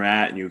emotion they're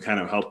at and you kind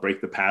of help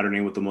break the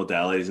patterning with the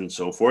modalities and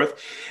so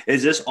forth.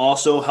 Is this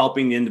also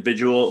helping the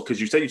individual?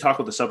 Because you said you talk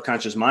with the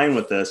subconscious mind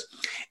with this.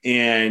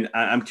 And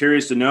I'm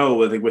curious to know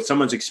with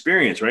someone's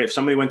experience, right? If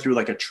somebody went through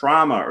like a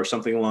trauma or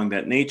something along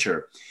that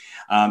nature,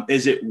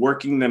 is it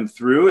working them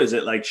through? Is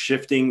it like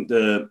shifting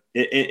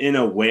in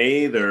a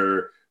way,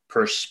 their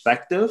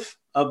perspective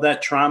of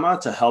that trauma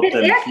to help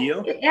them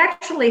heal? It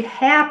actually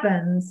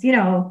happens,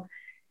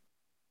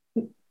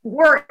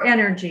 we're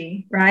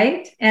energy,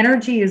 right?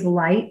 Energy is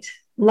light.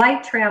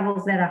 Light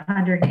travels at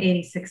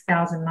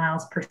 186,000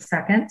 miles per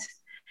second.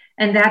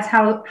 And that's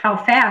how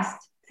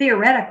fast,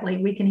 theoretically,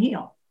 we can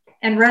heal.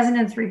 And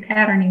resonance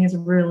repatterning is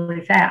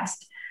really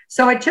fast.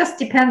 So it just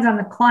depends on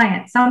the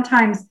client.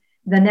 Sometimes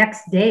the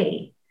next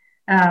day,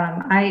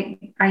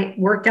 I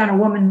worked on a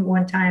woman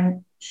one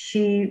time.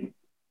 She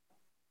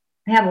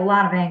had a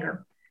lot of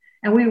anger.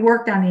 And we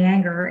worked on the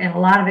anger, and a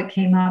lot of it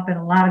came up and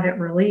a lot of it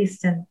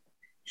released. And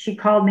she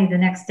called me the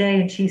next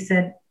day and she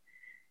said,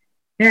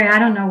 Mary, I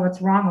don't know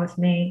what's wrong with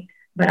me,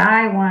 but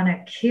I want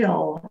to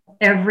kill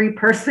every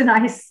person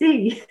I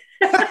see.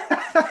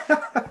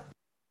 And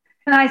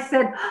I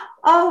said,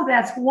 oh,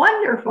 that's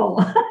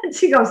wonderful. And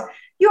she goes,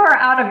 you are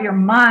out of your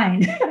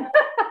mind.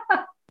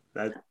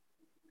 But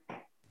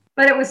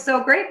it was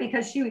so great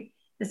because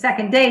the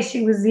second day,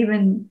 she was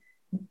even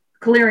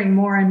clearing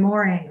more and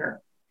more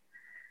anger.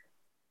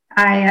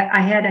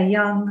 I had a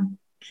young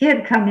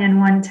kid come in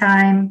one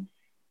time.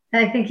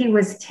 I think he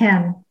was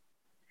 10.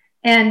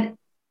 And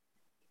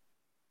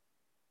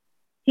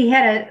he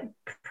had a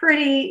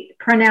pretty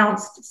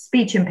pronounced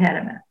speech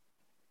impediment.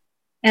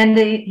 And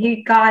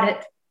he got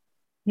it.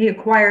 He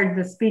acquired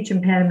the speech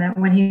impediment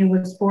when he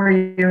was 4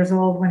 years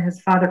old when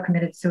his father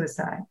committed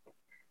suicide.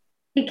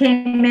 He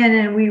came in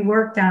and we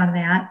worked on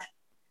that.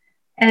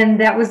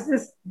 And that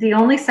was the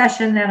only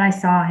session that I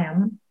saw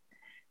him.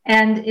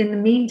 And in the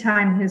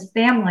meantime, his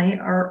family,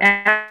 or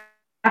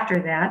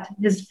after that,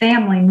 his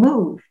family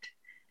moved.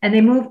 And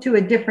they moved to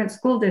a different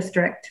school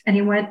district. And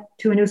he went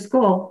to a new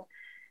school.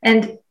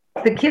 And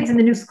the kids in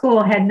the new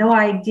school had no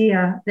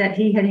idea that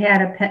he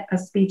had a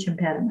speech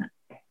impediment.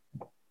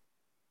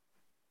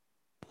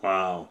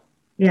 Wow.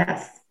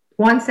 Yes.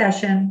 One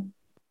session,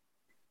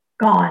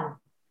 gone.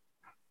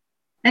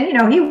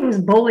 And, he was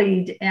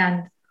bullied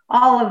and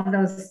all of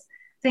those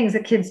things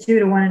that kids do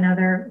to one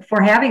another for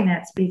having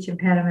that speech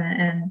impediment.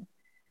 And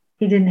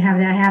he didn't have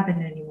that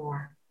happen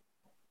anymore.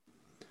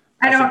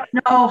 I don't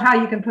know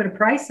how you can put a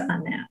price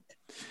on that.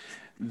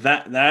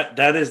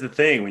 That is the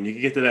thing. When you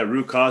get to that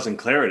root cause and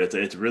clear it,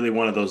 it's really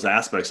one of those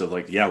aspects of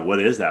like, yeah, what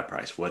is that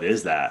price? What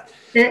is that?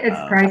 It's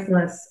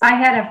priceless. I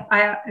had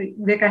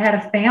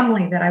a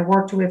family that I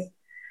worked with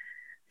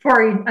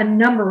for a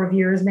number of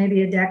years,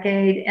 maybe a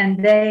decade,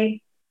 and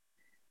they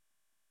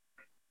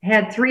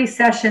had 3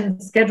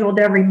 sessions scheduled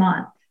every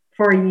month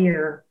for a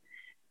year.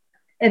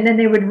 And then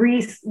they would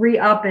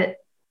re-up it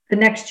the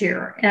next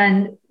year.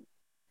 And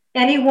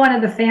any one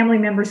of the family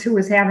members who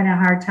was having a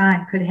hard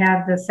time could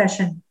have the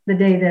session the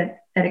day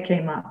that it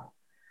came up.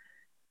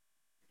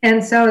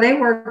 And so they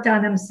worked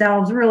on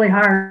themselves really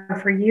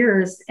hard for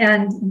years.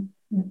 And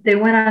they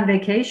went on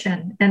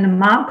vacation. And the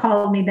mom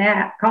called me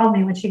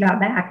when she got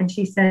back. And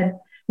she said,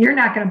 you're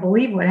not going to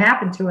believe what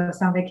happened to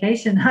us on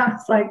vacation. I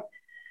was like,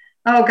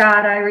 oh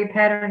God, I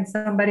repatterned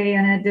somebody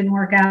and it didn't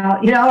work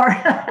out,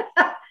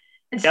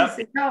 And she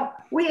said, no,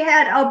 we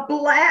had a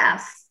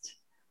blast.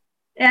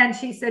 And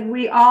she said,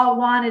 we all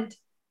wanted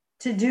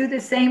to do the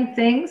same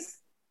things,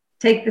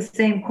 take the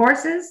same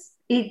courses,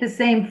 eat the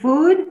same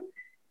food,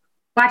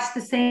 watch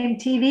the same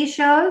TV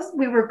shows.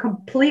 We were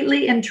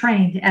completely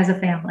entrained as a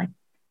family.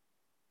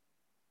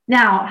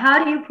 Now,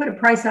 how do you put a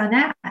price on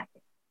that?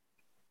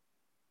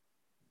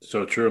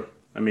 So true.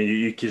 I mean,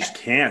 you just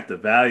can't. The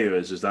value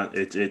is just not,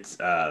 you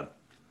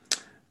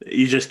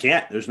just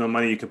can't. There's no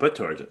money you can put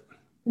towards it.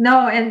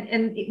 No,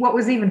 and what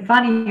was even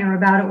funnier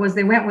about it was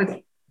they went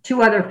with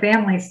two other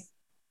families,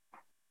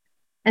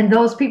 and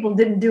those people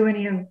didn't do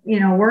any of,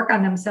 work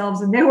on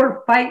themselves, and they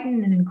were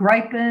fighting and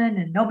griping,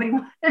 and nobody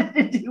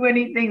wanted to do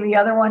anything the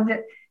other one did.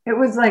 It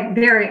was like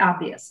very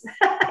obvious.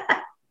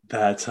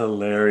 That's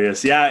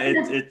hilarious. Yeah,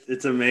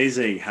 it's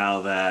amazing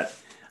how that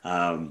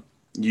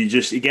you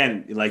just,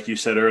 again, like you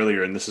said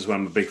earlier, and this is what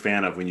I'm a big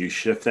fan of, when you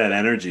shift that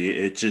energy,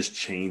 it just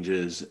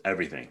changes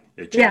everything.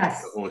 It changes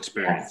Yes, the whole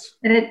experience.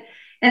 yes.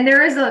 And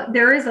there is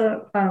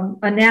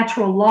a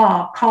natural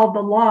law called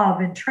the law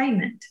of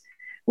entrainment,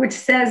 which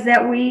says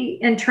that we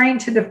entrain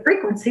to the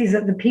frequencies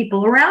of the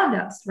people around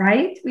us,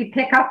 right? We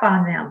pick up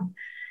on them.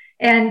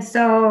 And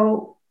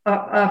so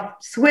a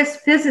Swiss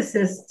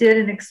physicist did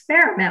an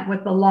experiment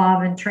with the law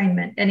of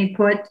entrainment, and he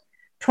put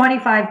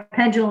 25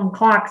 pendulum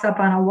clocks up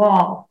on a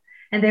wall,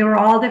 and they were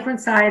all different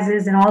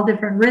sizes and all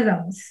different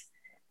rhythms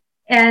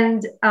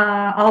and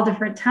all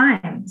different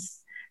times.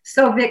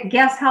 So Vic,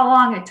 guess how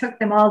long it took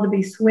them all to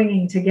be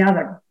swinging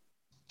together?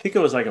 I think it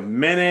was like a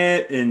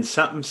minute and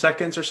something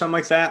seconds or something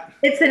like that.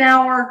 It's an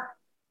hour.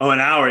 Oh,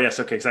 an hour. Yes.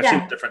 Okay. Because I've seen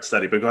a different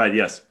study, but go ahead.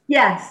 Yes.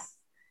 Yes.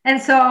 And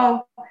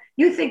so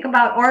you think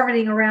about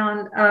orbiting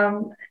around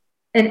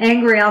an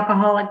angry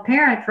alcoholic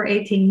parent for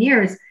 18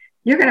 years,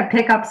 you're going to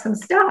pick up some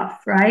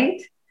stuff,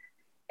 right?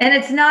 And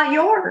it's not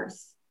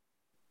yours.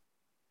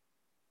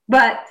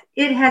 But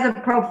it has a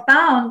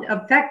profound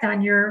effect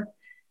on your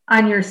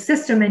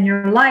system and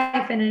your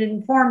life, and it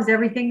informs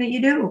everything that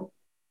you do.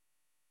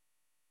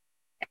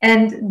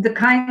 And the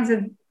kinds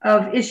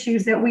of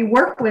issues that we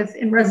work with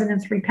in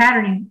resonance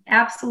repatterning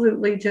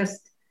absolutely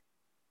just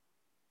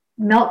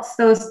melts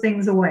those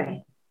things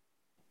away.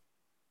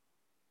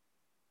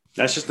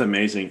 That's just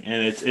amazing.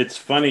 And it's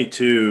funny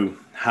too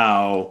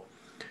how,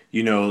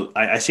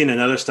 I seen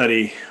another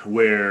study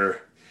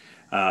where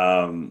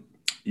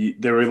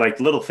there were like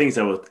little things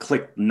that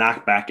would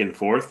knock back and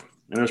forth.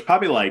 And there was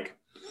probably like,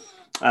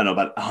 I don't know,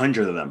 about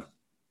 100 of them.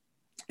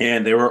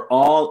 And they were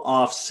all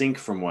off sync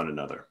from one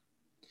another.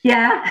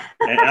 Yeah.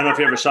 And I don't know if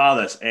you ever saw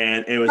this.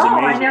 And it was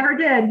amazing. I never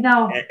did.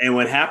 No. And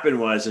what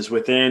happened is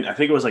within, I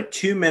think it was like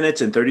 2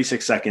 minutes and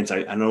 36 seconds.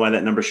 I don't know why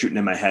that number's shooting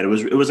in my head. It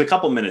was a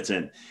couple minutes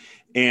in.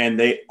 And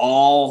they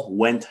all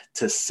went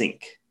to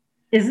sync.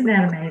 Isn't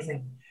that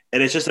amazing?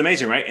 And it's just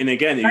amazing, right? And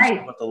again, you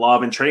talk about the law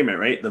of entrainment,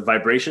 right? The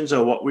vibrations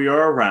are what we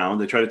are around.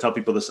 They try to tell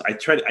people this. I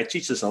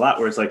teach this a lot,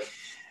 where it's like,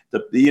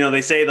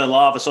 they say the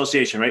law of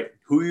association, right?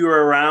 Who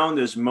you're around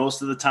is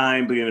most of the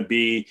time going to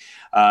be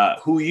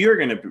who you're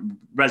going to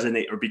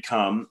resonate or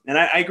become. And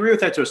I agree with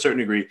that to a certain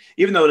degree,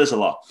 even though it is a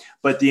law.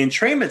 But the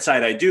entrainment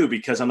side, I do,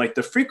 because I'm like,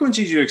 the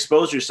frequencies you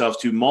expose yourself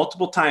to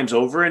multiple times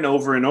over and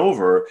over and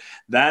over,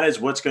 that is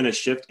what's going to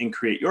shift and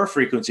create your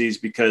frequencies.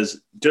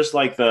 Because just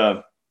like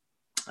the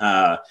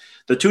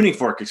tuning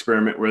fork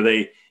experiment, where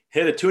they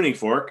hit a tuning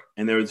fork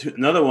and there was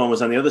another one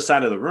was on the other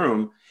side of the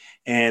room.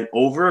 And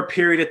over a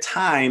period of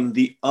time,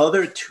 the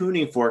other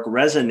tuning fork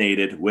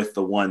resonated with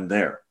the one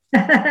there.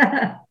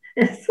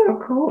 It's so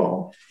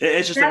cool.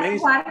 It's just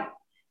amazing.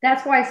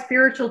 That's why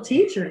spiritual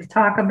teachers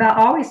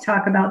always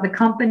talk about the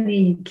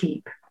company you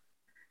keep,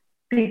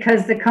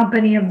 because the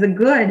company of the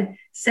good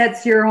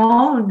sets your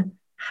own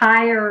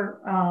higher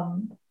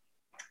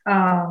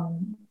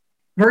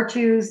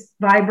virtues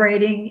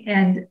vibrating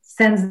and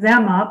sends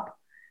them up,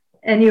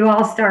 and you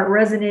all start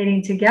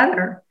resonating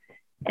together,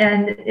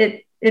 and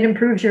it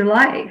improves your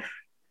life.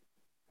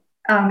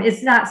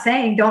 It's not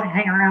saying don't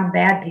hang around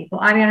bad people.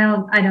 I mean,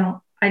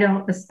 I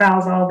don't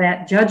espouse all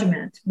that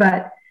judgment,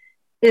 but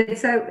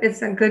it's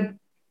a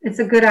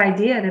good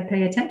idea to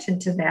pay attention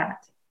to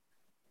that.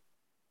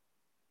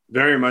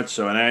 Very much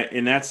so.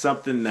 And that's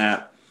something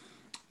that,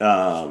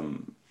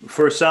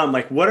 for some,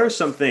 like, what are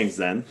some things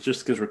then,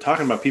 just because we're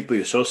talking about people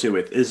you associate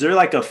with, is there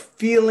like a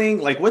feeling,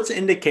 like what's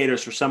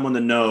indicators for someone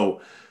to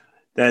know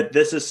that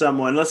this is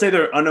someone, let's say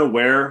they're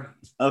unaware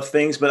of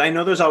things, but I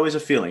know there's always a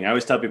feeling. I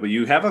always tell people,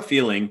 you have a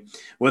feeling,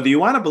 whether you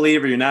want to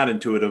believe or you're not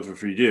intuitive,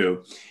 if you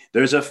do,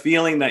 there's a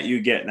feeling that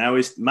you get.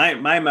 And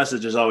my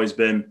message has always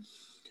been,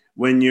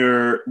 when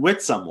you're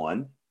with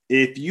someone,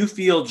 if you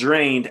feel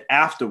drained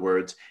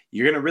afterwards,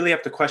 you're going to really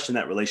have to question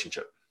that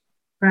relationship.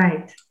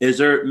 Right. Is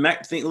there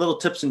little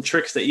tips and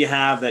tricks that you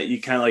have that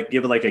you kind of like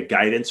give like a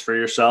guidance for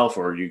yourself,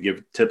 or you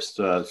give tips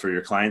for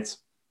your clients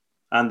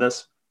on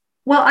this?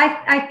 Well,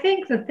 I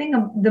think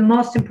the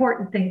most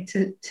important thing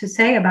to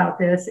say about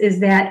this is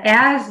that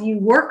as you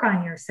work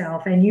on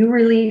yourself and you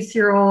release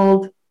your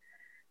old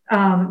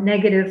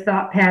negative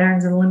thought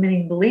patterns and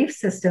limiting belief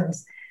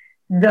systems,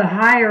 the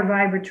higher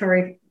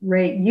vibratory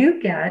rate you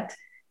get,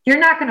 you're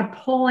not going to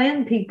pull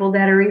in people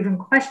that are even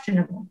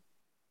questionable.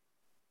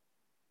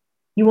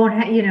 You won't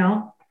have,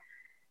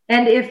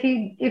 and if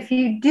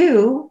you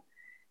do,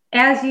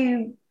 as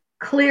you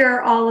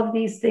clear all of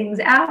these things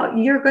out,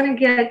 you're going to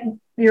get,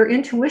 your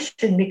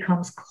intuition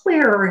becomes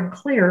clearer and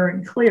clearer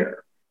and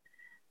clearer.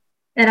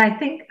 And I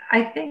think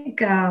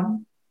I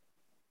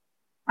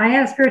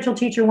had a spiritual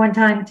teacher one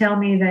time tell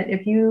me that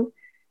if you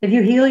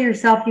heal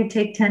yourself, you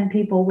take 10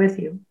 people with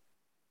you.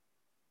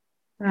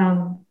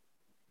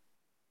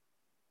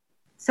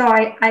 So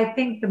I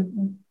think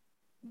the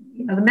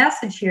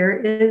message here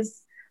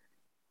is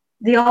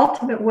the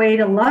ultimate way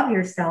to love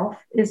yourself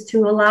is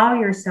to allow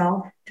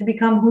yourself to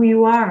become who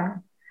you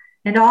are.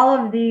 And all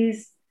of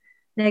these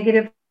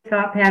negative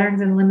thought patterns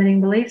and limiting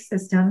belief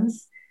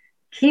systems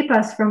keep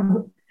us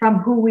from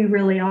who we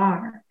really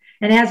are.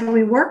 And as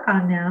we work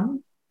on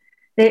them,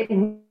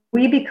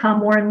 we become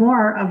more and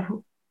more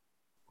of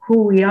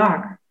who we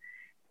are.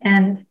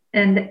 And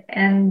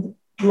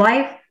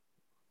life,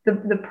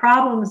 the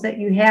problems that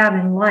you have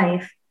in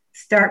life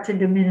start to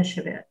diminish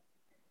a bit.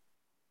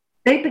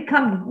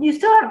 You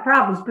still have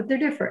problems, but they're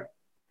different.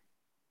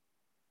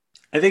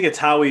 I think it's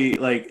how we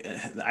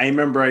I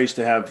remember I used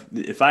to have,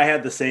 if I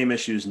had the same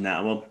issues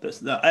now,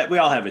 we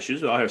all have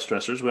issues. We all have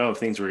stressors. We all have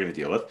things we're going to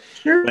deal with.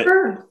 Sure.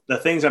 But the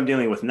things I'm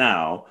dealing with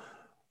now,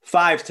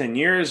 5-10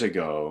 years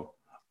ago,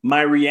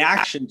 my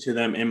reaction to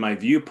them and my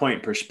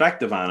viewpoint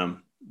perspective on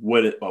them,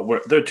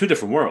 they're two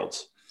different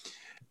worlds.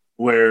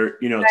 Where,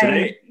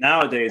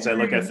 nowadays I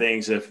look at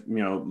things, if,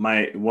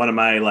 one of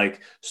my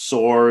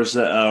sores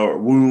or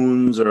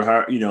wounds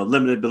or,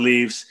 limited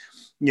beliefs,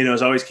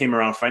 has always came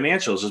around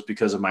financials just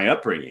because of my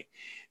upbringing.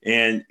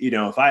 And,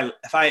 if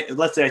I,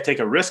 let's say I take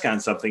a risk on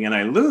something and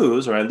I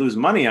lose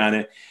money on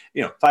it,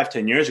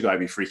 5-10 years ago, I'd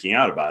be freaking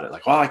out about it.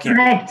 Like, well, I can't,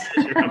 right.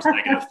 Here comes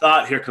negative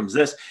thought. Here comes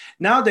this.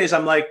 Nowadays,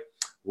 I'm like,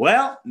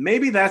 well,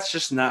 maybe that's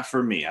just not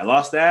for me. I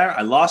lost there.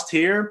 I lost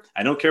here.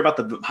 I don't care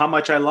about how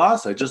much I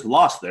lost. I just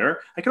lost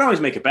there. I can always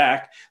make it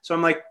back. So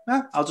I'm like,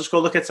 I'll just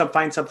go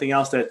find something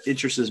else that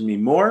interests me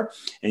more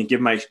and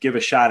give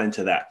a shot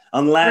into that.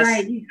 Unless,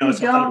 right. You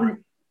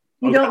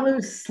don't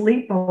lose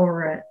sleep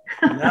over it.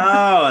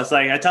 No, it's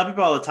like I tell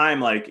people all the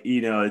time,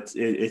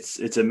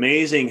 it's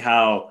amazing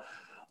how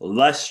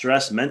less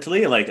stress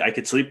mentally, I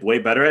could sleep way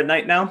better at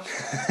night now.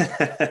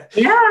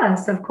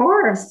 Yes, of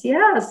course.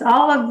 Yes.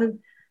 All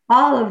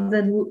of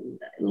the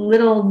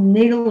little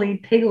niggly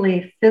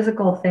piggly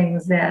physical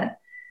things that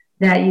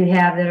you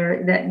have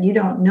that you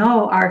don't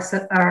know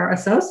are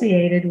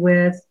associated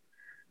with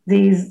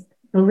these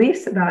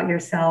beliefs about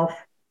yourself.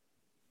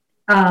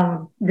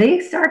 They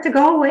start to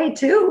go away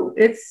too.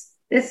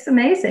 It's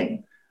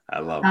amazing. I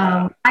love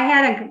that. I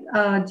had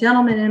a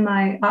gentleman in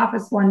my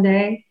office one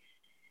day.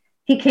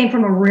 He came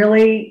from a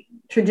really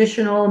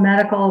traditional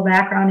medical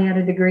background. He had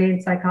a degree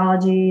in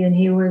psychology, and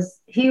he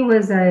was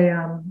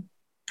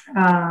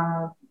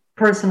a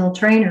personal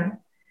trainer,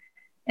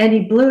 and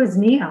he blew his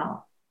knee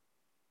out.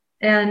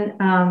 And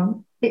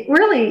it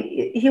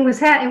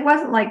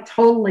wasn't like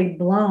totally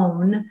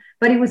blown,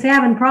 but he was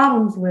having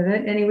problems with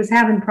it, and he was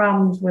having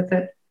problems with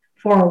it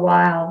for a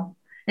while.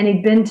 And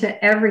he'd been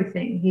to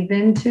everything. He'd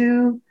been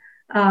to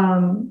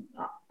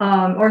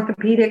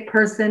orthopedic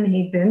person.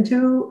 He'd been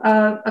to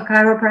a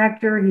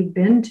chiropractor. He'd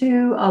been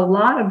to a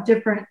lot of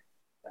different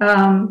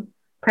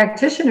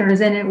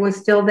practitioners, and it was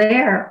still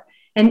there.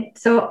 And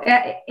so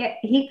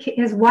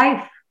his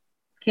wife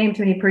came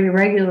to me pretty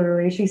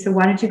regularly. She said,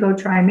 "Why don't you go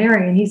try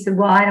Mary?" And he said,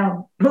 "Well, I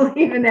don't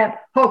believe in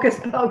that hocus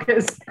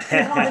pocus."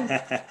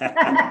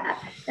 But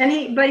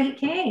he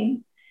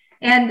came.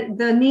 And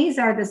the knees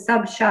are the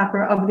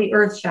sub-chakra of the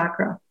earth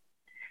chakra.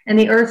 And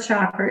the earth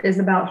chakra is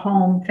about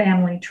home,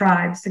 family,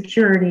 tribe,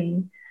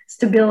 security,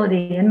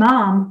 stability, and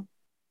mom.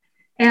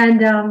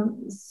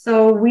 And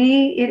so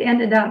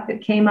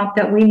it came up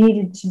that we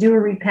needed to do a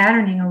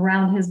repatterning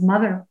around his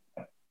mother.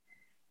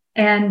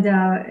 And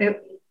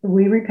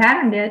we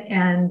repatterned it,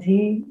 and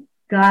he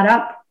got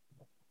up,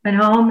 went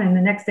home, and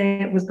the next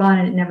day it was gone,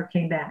 and it never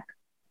came back.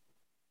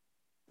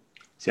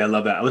 See, I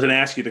love that. I was going to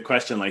ask you the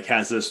question,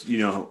 has this,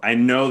 I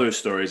know there's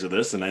stories of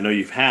this, and I know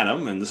you've had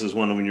them, and this is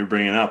one when you're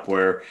bringing up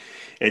where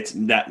it's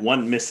that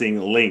one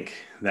missing link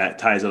that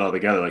ties it all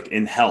together,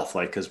 in health,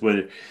 because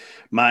with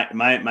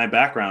my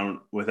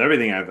background with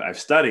everything I've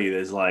studied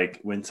is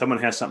when someone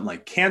has something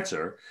like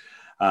cancer,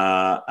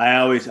 I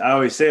always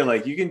say,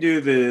 you can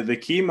do the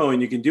chemo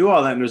and you can do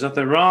all that, and there's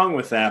nothing wrong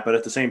with that. But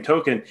at the same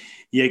token,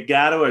 you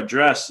got to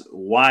address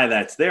why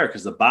that's there,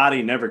 because the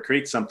body never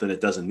creates something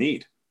it doesn't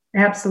need.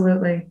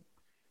 Absolutely.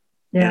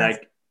 Yeah.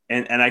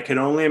 And I can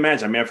only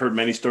imagine. I've heard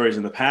many stories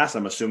in the past.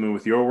 I'm assuming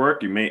with your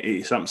work, you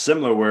may something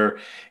similar where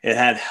it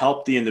had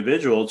helped the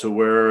individual to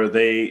where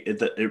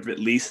at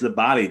least the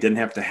body didn't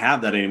have to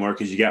have that anymore,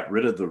 because you got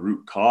rid of the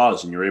root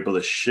cause and you're able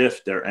to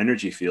shift their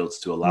energy fields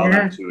to allow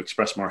them to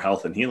express more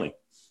health and healing.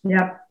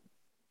 Yep.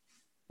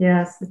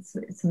 Yes,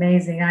 it's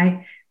amazing.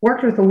 I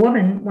worked with a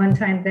woman one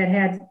time that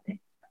had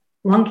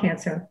lung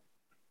cancer,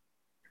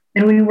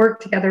 and we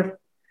worked together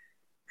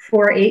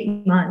for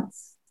 8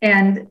 months,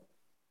 and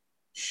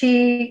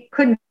she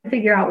couldn't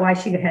figure out why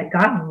she had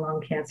gotten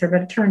lung cancer,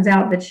 but it turns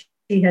out that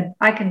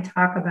I can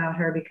talk about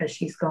her because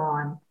she's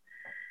gone.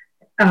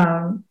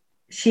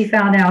 She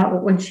found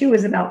out when she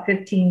was about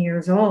 15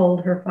 years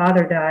old, her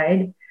father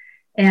died,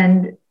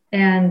 and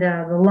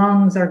the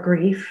lungs are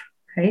grief,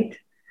 right?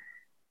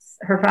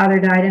 Her father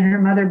died, and her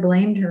mother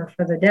blamed her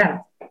for the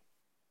death.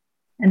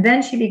 And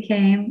then she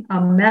became a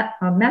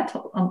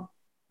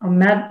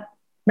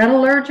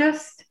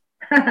metallurgist.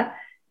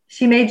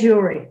 She made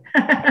jewelry.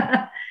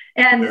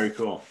 And very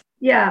cool.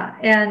 Yeah.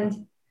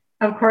 And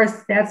of course,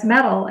 that's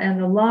metal, and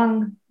the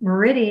lung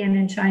meridian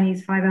in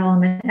Chinese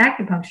 5-element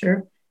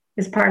acupuncture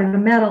is part of the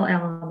metal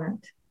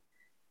element.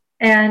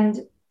 And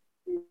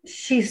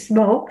she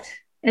smoked,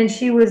 and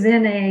she was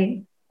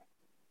in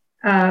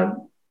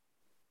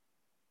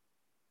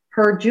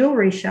her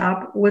jewelry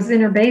shop was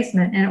in her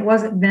basement, and it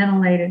wasn't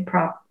ventilated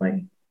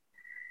properly.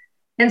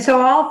 And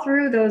so all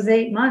through those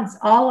 8 months,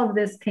 all of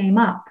this came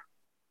up,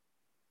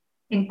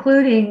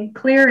 including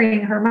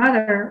clearing her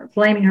mother,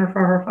 blaming her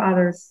for her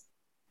father's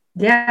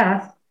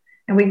death.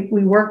 And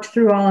we worked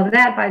through all of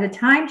that. By the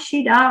time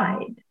she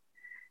died,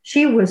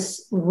 she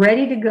was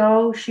ready to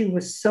go. She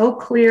was so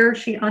clear.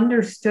 She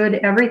understood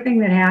everything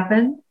that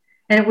happened,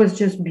 and it was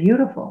just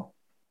beautiful.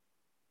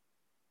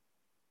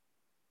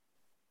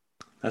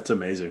 That's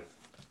amazing.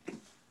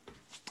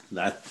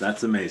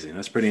 That's amazing.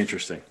 That's pretty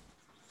interesting.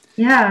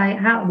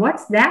 Yeah.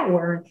 What's that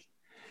worth?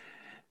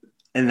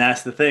 And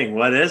that's the thing.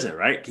 What is it,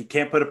 right? You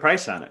can't put a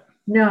price on it.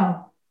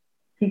 No,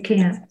 you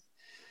can't.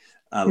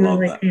 I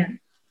love that. Can't.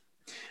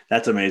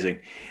 That's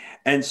amazing.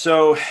 And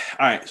so, all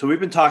right. So we've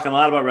been talking a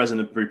lot about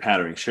resonant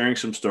repatterning, sharing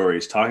some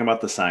stories, talking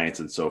about the science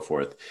and so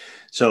forth.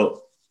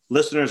 So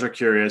listeners are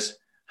curious,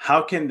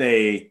 how can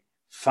they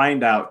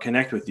find out,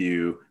 connect with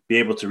you, be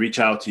able to reach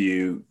out to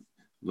you,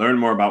 learn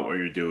more about what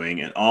you're doing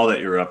and all that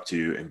you're up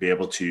to, and be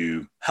able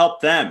to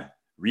help them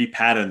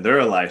repattern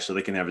their life so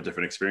they can have a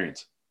different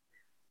experience?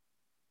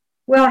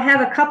 Well, I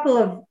have a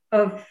couple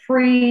of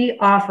free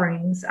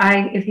offerings.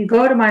 If you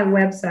go to my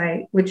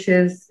website, which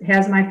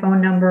has my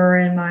phone number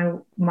and my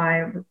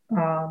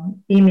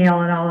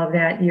email and all of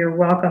that, you're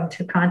welcome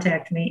to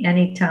contact me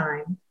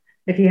anytime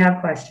if you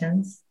have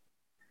questions.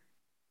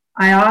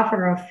 I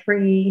offer a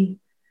free,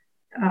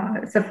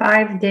 it's a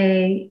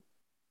 5-day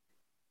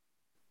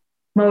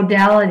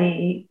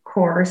modality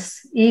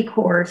course,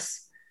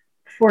 e-course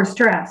for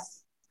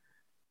stress.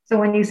 So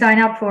when you sign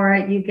up for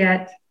it, you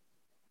get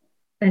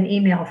an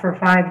email for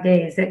 5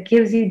 days that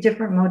gives you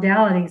different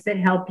modalities that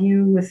help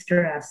you with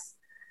stress.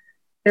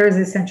 There's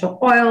essential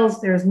oils,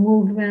 there's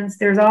movements,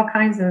 there's all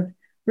kinds of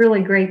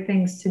really great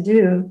things to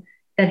do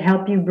that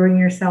help you bring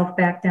yourself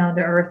back down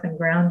to earth and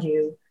ground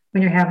you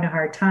when you're having a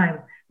hard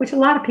time, which a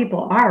lot of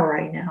people are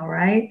right now,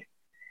 right?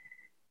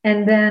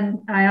 And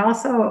then I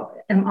also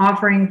am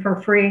offering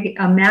for free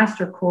a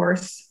master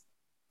course,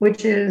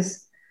 which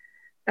is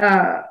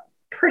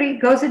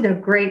goes into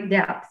great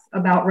depth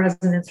about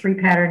resonance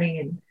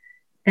repatterning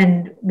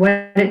and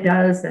what it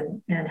does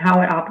and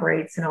how it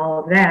operates and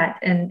all of that.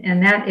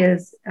 And that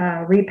is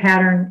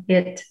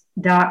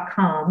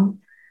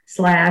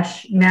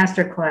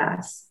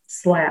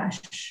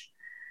repatternit.com/masterclass/.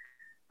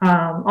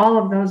 All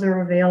of those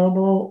are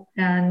available,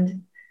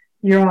 and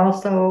you're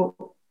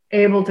also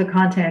able to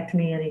contact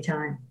me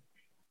anytime.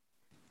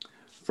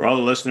 For all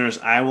the listeners,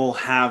 I will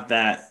have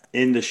that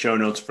in the show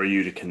notes for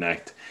you to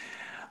connect.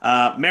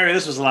 Mary,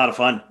 this was a lot of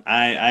fun.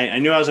 I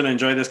knew I was going to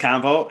enjoy this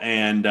convo,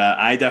 and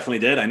I definitely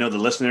did. I know the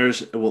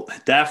listeners will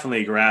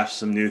definitely grasp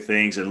some new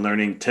things and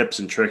learning tips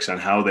and tricks on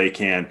how they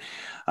can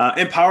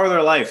empower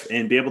their life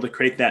and be able to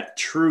create that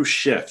true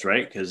shift,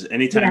 right? Because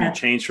anytime you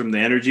change from the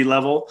energy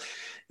level,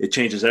 it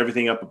changes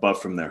everything up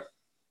above from there.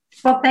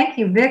 Well, thank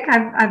you, Vic.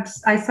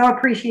 I so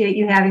appreciate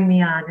you having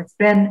me on. It's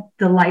been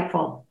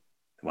delightful.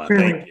 Well,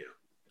 really. Thank you.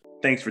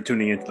 Thanks for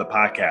tuning into the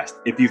podcast.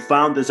 If you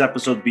found this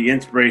episode to be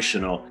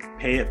inspirational,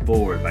 pay it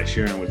forward by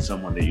sharing with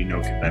someone that you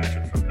know can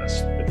benefit from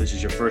this. If this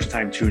is your first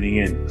time tuning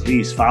in,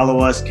 please follow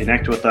us,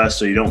 connect with us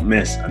so you don't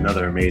miss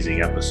another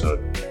amazing episode.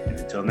 And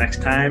until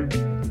next time,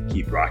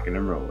 keep rocking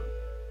and rolling.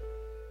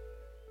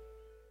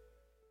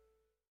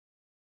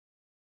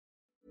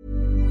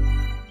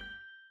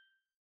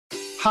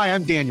 Hi,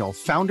 I'm Daniel,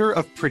 founder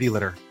of Pretty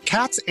Litter.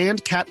 Cats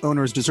and cat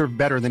owners deserve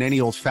better than any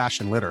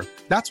old-fashioned litter.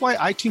 That's why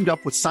I teamed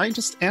up with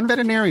scientists and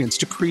veterinarians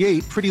to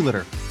create Pretty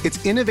Litter.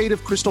 Its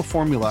innovative crystal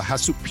formula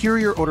has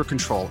superior odor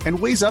control and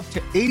weighs up to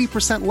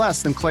 80%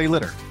 less than clay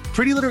litter.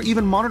 Pretty Litter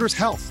even monitors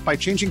health by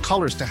changing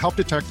colors to help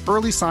detect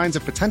early signs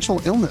of potential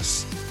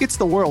illness. It's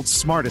the world's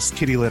smartest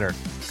kitty litter.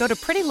 Go to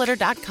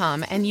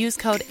prettylitter.com and use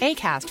code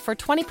ACAST for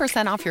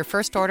 20% off your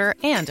first order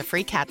and a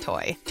free cat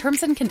toy.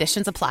 Terms and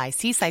conditions apply.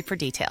 See site for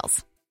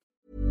details.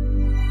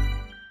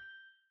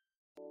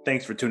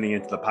 Thanks for tuning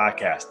into the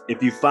podcast.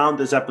 If you found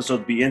this episode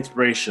to be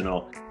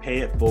inspirational, pay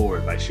it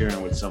forward by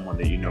sharing with someone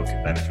that you know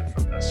can benefit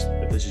from this.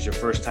 If this is your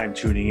first time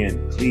tuning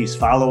in, please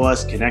follow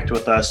us, connect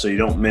with us so you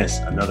don't miss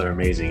another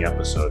amazing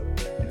episode.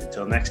 And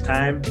until next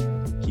time,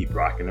 keep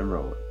rocking and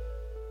rolling.